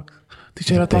nebenuplaks. Tai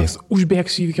čia yra toks,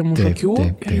 užbėgsiu įvykiam už akių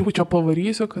ir jau čia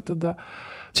pavarysiu, kad tada...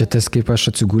 Čia tas, kaip aš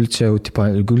atsigulčiau,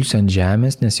 gulsiu ant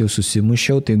žemės, nes jau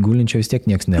susimušiau, tai gulinčiau vis tiek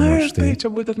nieks nemuš. Tai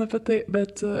čia būtent apie tai,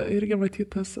 bet irgi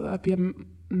matytas apie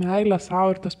meilę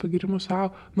savo ir tas pagirimus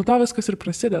savo. To viskas ir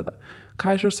prasideda.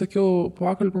 Ką aš ir sakiau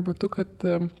pokalbio metu, kad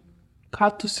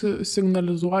ką tu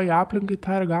signalizuoji aplinkai,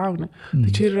 tą ir gauni.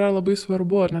 Tai čia yra labai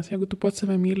svarbu, nes jeigu tu pats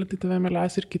save myli, tai tave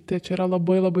mylės ir kiti. Čia yra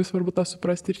labai labai svarbu tą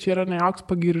suprasti ir čia yra ne joks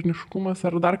pagiriniškumas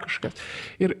ar dar kažkas.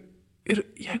 Ir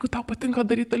jeigu tau patinka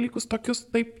daryti dalykus tokius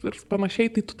taip ir panašiai,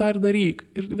 tai tu tą ir daryk.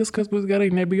 Ir viskas bus gerai,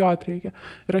 nebijot reikia.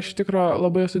 Ir aš iš tikrųjų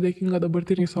labai esu dėkinga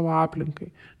dabartiniai savo aplinkai.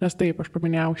 Nes taip, aš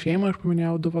paminėjau šeimą, aš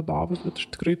paminėjau 2 vadovus, bet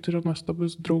aš tikrai turiu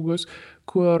nuostabius draugus,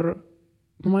 kur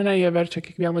mane jie verčia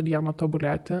kiekvieną dieną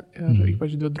tobulėti. Ir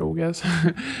ypač 2 draugės,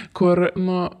 kur,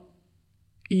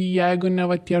 jeigu ne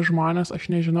tie žmonės, aš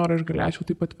nežinau, ar aš galėčiau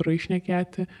taip atvirai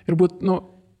šnekėti. Ir būt,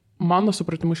 mano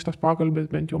supratimu šitas pokalbis,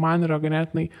 bent jau man yra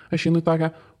ganėtinai, aš einu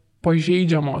tokią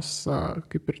pažeidžiamos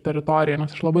kaip ir teritoriją,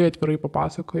 nes aš labai atvirai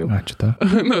papasakojau. Ačiū tau.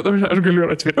 Aš galiu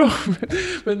ir atviriau,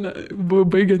 bet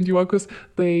baigiant juokus,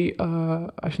 tai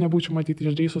aš nebūčiau matyti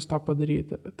išdrįsus tą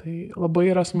padaryti. Tai labai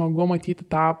yra smagu matyti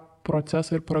tą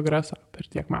procesą ir progresą per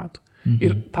tiek metų.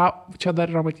 Ir čia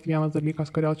dar yra matyti vienas dalykas,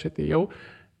 kodėl čia atėjau,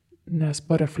 nes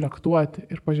pareflektuoti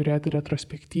ir pažiūrėti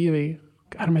retrospektyviai,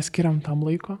 ar mes skiriam tam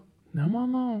laiko.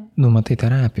 Nemanau. Matai,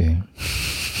 terapijai.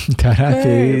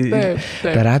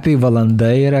 Terapijai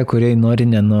valanda yra, kuriai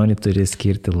nenori turi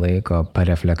skirti laiko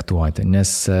pareflektuoti.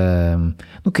 Nes,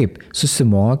 kaip,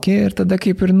 susimoki ir tada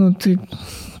kaip ir,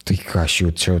 tai ką aš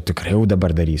jau tikrai jau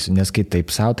dabar darysiu. Nes kai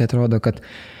taip savo, tai atrodo, kad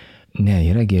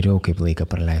yra geriau kaip laiką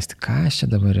praleisti. Ką aš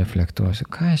čia dabar reflektuosiu,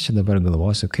 ką aš čia dabar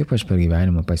galvosiu, kaip aš per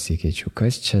gyvenimą pasikeičiu,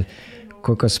 kas čia...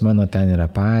 kokios mano ten yra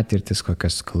patirtis,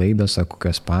 kokios klaidos,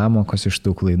 kokios pamokos iš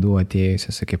tų klaidų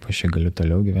atėjusios, kaip aš čia galiu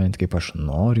toliau gyventi, kaip aš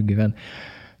noriu gyventi.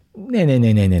 Ne.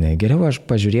 Geriau aš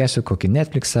pažiūrėsiu kokį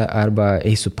Netflixą arba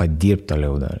eisiu padirbti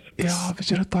toliau dar. Jo, bet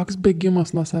čia yra toks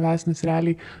bėgimas nuo savęs, nes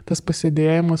realiai tas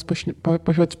pasėdėjimas,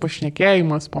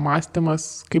 pašnekėjimas,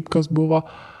 pamastymas, kaip kas buvo,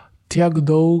 tiek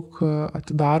daug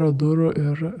atidaro durų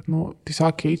ir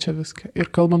tiesiog keičia viską.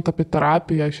 Ir kalbant apie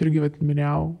terapiją, aš irgi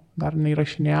minėjau, dar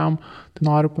neįrašinėjom, tai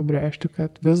noriu pabrėžti,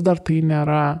 kad vis dar tai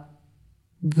nėra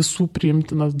visų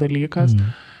priimtinas dalykas.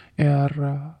 Ir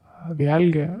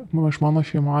vėlgi, iš mano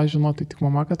šeimos žino, tai tik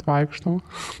mama, kad vaikštau,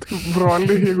 tai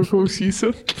broli, jeigu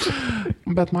klausysit.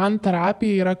 Bet man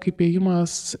terapija yra kaip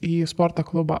ėjimas į sporto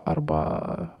klubą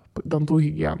arba dantų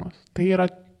higienos. Tai yra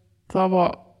tavo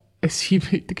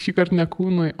esybei, tik šį kartą ne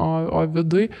kūnui, o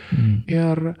vidui.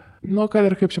 Ir, kad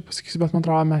ir kaip čia pasakysiu, bet man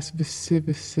atrodo, mes visi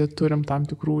turim tam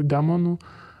tikrų demonų,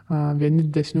 vieni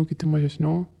didesnių, kiti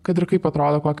mažesnių. Kad ir kaip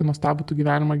atrodo, kokį nuostabų tu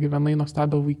gyvenimą gyvenai,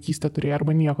 nuostabią vaikystę turėjai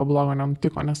arba nieko blogo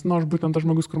nenutiko, nes aš būtent tas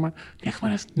žmogus, kur niekas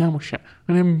manęs nemušė,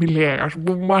 mane mylėjo, aš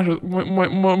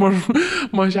buvau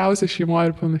mažiausia šeimoje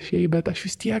ir panašiai, bet aš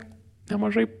vis tiek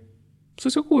nemažai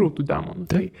susikūriau tų demonų.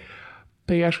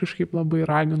 Tai aš kažkaip labai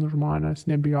raginu žmonės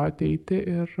nebijoti eiti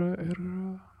ir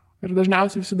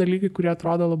dažniausiai visi dalykai, kurie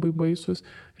atrodo labai baisus,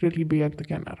 realybėje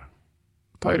tokie nėra.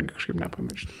 To irgi kažkaip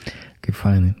nepamiršti. Kaip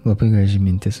fainai. Labai graži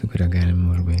mintis, su kuria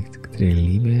galime užbaigti, kad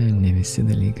realybėje ne visi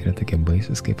dalykai yra tokie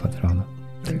baisus, kaip atrodo.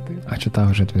 Taip. Ačiū tau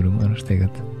už atvirumą ir už tai,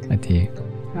 kad atėjai.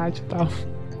 Ačiū tau.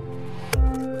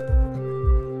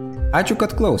 Ačiū,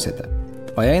 kad klausėte.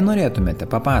 O jei norėtumėte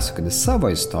papasakoti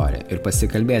savo istoriją ir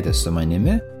pasikalbėti su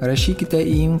manimi, rašykite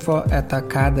į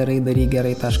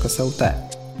info@kadaraidarygerai.lt.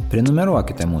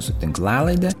 Prenumeruokite mūsų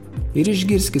tinklalaidę ir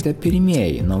išgirskite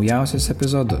pirmieji naujausius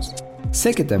epizodus.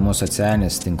 Sekite mūsų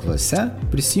socialinėse tinkluose,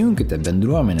 prisijunkite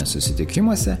bendruomenės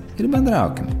susitikimuose ir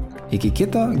bendraukime. Iki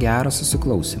kito gero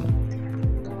susiklausymo.